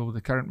unbelievable. The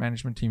current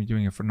management team is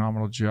doing a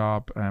phenomenal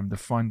job. The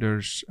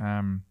funders,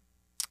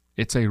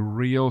 it's a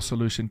real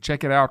solution.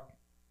 Check it out.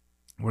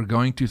 We're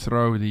going to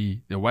throw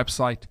the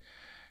website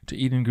to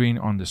Eden Green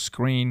on the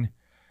screen.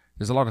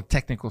 There's a lot of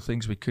technical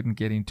things we couldn't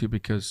get into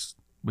because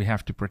we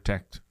have to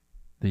protect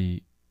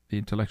the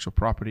intellectual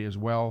property as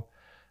well.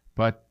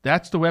 But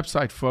that's the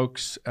website,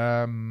 folks.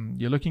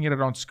 You're looking at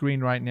it on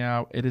screen right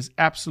now. It is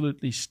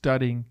absolutely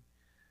stunning.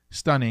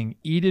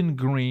 Eden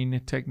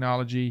Green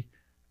Technology.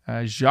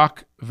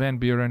 Jacques Van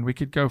Buren. We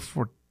could go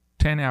for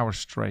 10 hours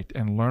straight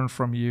and learn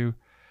from you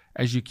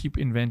as you keep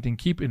inventing,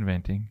 keep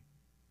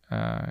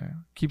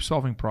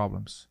solving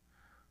problems.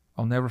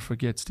 I'll never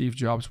forget Steve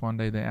Jobs. One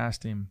day they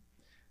asked him,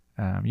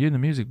 you in the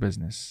music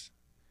business?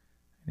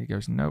 And he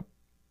goes, nope.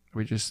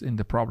 We're just in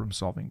the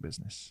problem-solving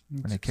business.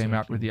 When they came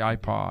out with the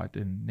iPod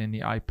and then the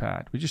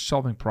iPad, we're just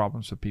solving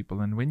problems for people.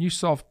 And when you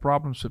solve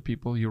problems for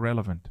people, you're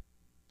relevant.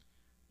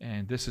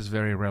 And this is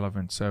very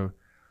relevant. So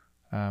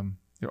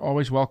you're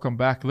always welcome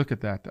back. Look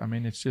at that. I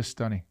mean, it's just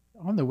stunning.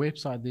 On the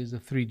website, there's a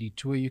 3D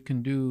tour you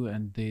can do,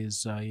 and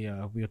there's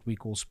what we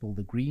call Spill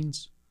the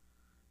Greens.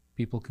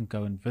 People can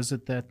go and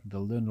visit that.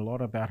 They'll learn a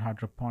lot about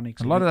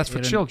hydroponics. A lot of that's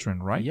for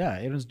children, right? Yeah,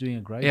 Aaron's doing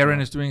a great job.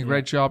 Aaron is doing a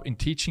great job in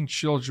teaching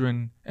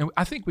children. And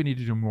I think we need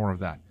to do more of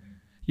that.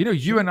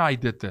 You and I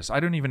did this.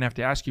 I don't even have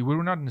to ask you. We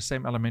were not in the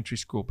same elementary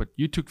school, but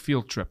you took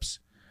field trips.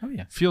 Oh,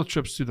 yeah. Field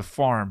trips to the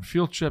farm.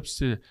 Field trips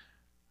to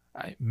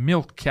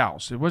milk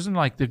cows. It wasn't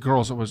like the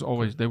girls. They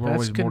were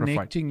always mortified.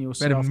 Connecting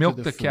yourself They had to milk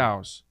to the food.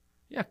 cows.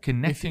 Yeah,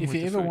 connecting If with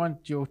you the ever food.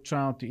 want your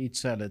child to eat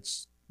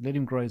salads, let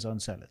him grow his own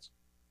salads.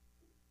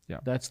 Yeah.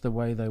 That's the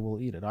way they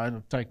will eat it.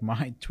 I'll take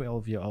my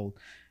 12-year-old.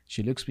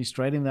 She looks me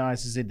straight in the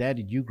eyes and says, Dad,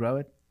 did you grow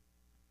it?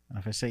 And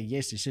if I say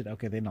yes, she said,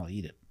 okay, then I'll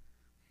eat it.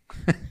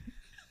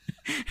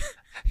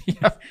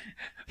 Yeah,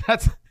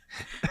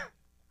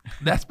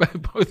 that's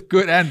both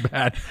good and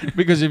bad.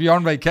 Because if you're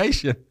on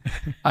vacation,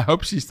 I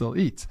hope she still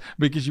eats,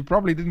 because you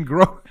probably didn't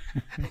grow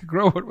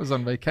what was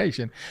on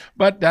vacation.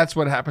 But that's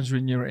what happens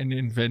when you're an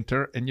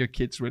inventor and your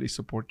kids really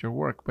support your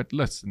work. But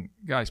listen,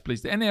 guys,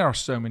 please, and there are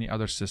so many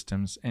other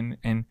systems,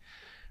 and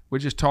we're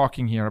just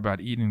talking here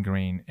about Eden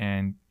Green,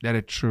 and that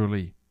it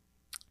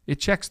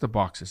checks the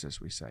boxes,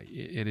 as we say.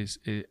 It is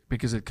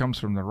because it comes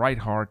from the right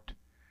heart.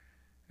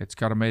 It's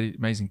got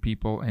amazing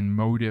people and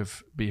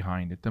motive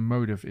behind it. The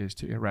motive is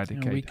to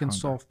eradicate And we can hunger.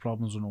 solve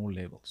problems on all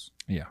levels.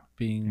 Yeah.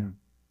 Being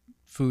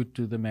food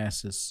to the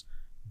masses,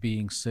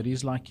 being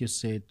cities, like you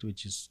said,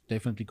 which is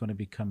definitely going to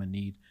become a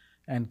need,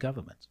 and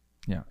government.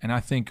 Yeah. And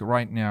I think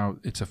right now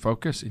it's a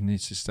focus. It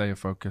needs to stay a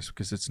focus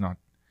because it's not.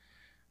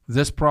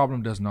 This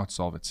problem does not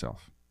solve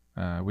itself.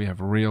 We have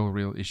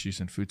real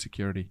issues in food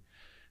security.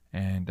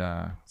 And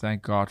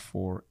thank God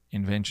for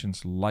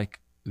inventions like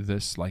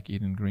this, like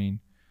Eden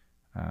Green.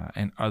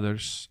 And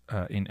others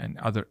in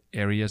other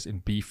areas in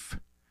beef.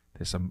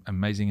 There's some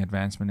amazing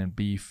advancement in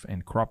beef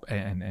and crop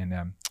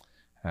and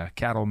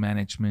cattle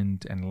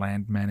management and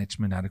land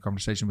management. I had a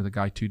conversation with a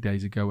guy 2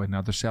 days ago,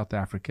 another South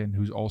African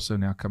who's also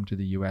now come to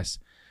the US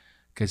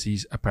because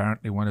he's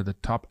apparently one of the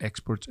top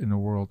experts in the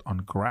world on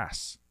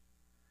grass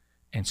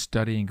and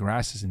studying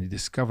grasses. And he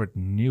discovered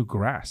new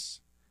grass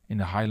in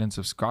the highlands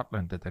of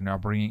Scotland that they're now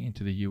bringing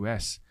into the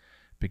US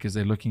because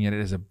they're looking at it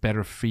as a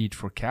better feed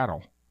for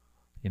cattle.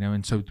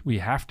 And so we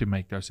have to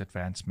make those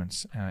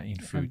advancements in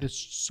food. And the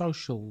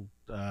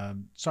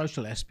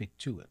social aspect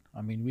to it.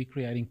 I mean, we're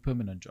creating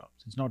permanent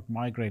jobs. It's not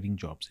migrating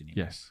jobs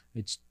anymore. Yes.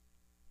 It's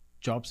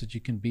jobs that you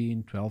can be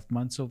in 12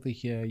 months of the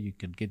year. You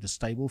can get a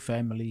stable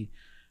family.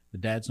 The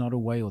dad's not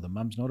away or the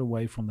mum's not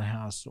away from the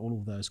house, all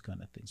of those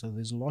kind of things. So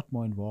there's a lot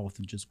more involved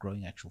than just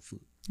growing actual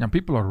food. And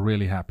people are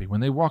really happy.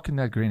 When they walk in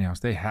that greenhouse,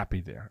 they're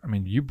happy there. I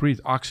mean, you breathe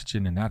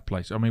oxygen in that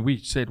place. I mean, we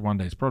said one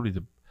day it's probably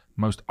the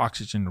most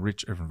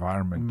oxygen-rich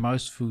environment.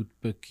 Most food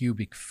per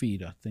cubic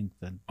feet, I think,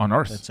 on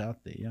Earth. That's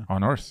out there, yeah.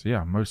 On Earth,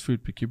 yeah. Most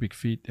food per cubic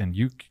feet. And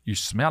you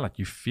smell it.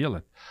 You feel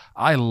it.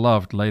 I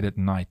loved late at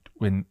night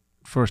when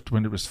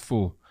it was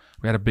full.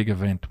 We had a big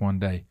event one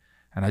day.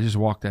 And I just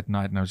walked that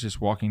night, and I was just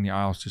walking the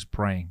aisles, just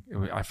praying.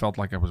 I felt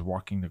like I was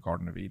walking the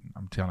Garden of Eden.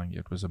 I'm telling you,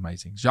 it was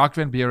amazing. Jacques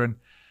van Buren,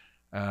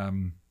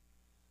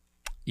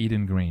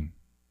 Eden Green.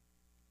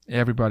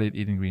 Everybody at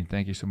Eden Green,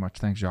 thank you so much.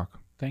 Thanks, Jacques.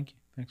 Thank you.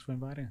 Thanks for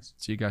inviting us.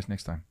 See you guys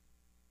next time.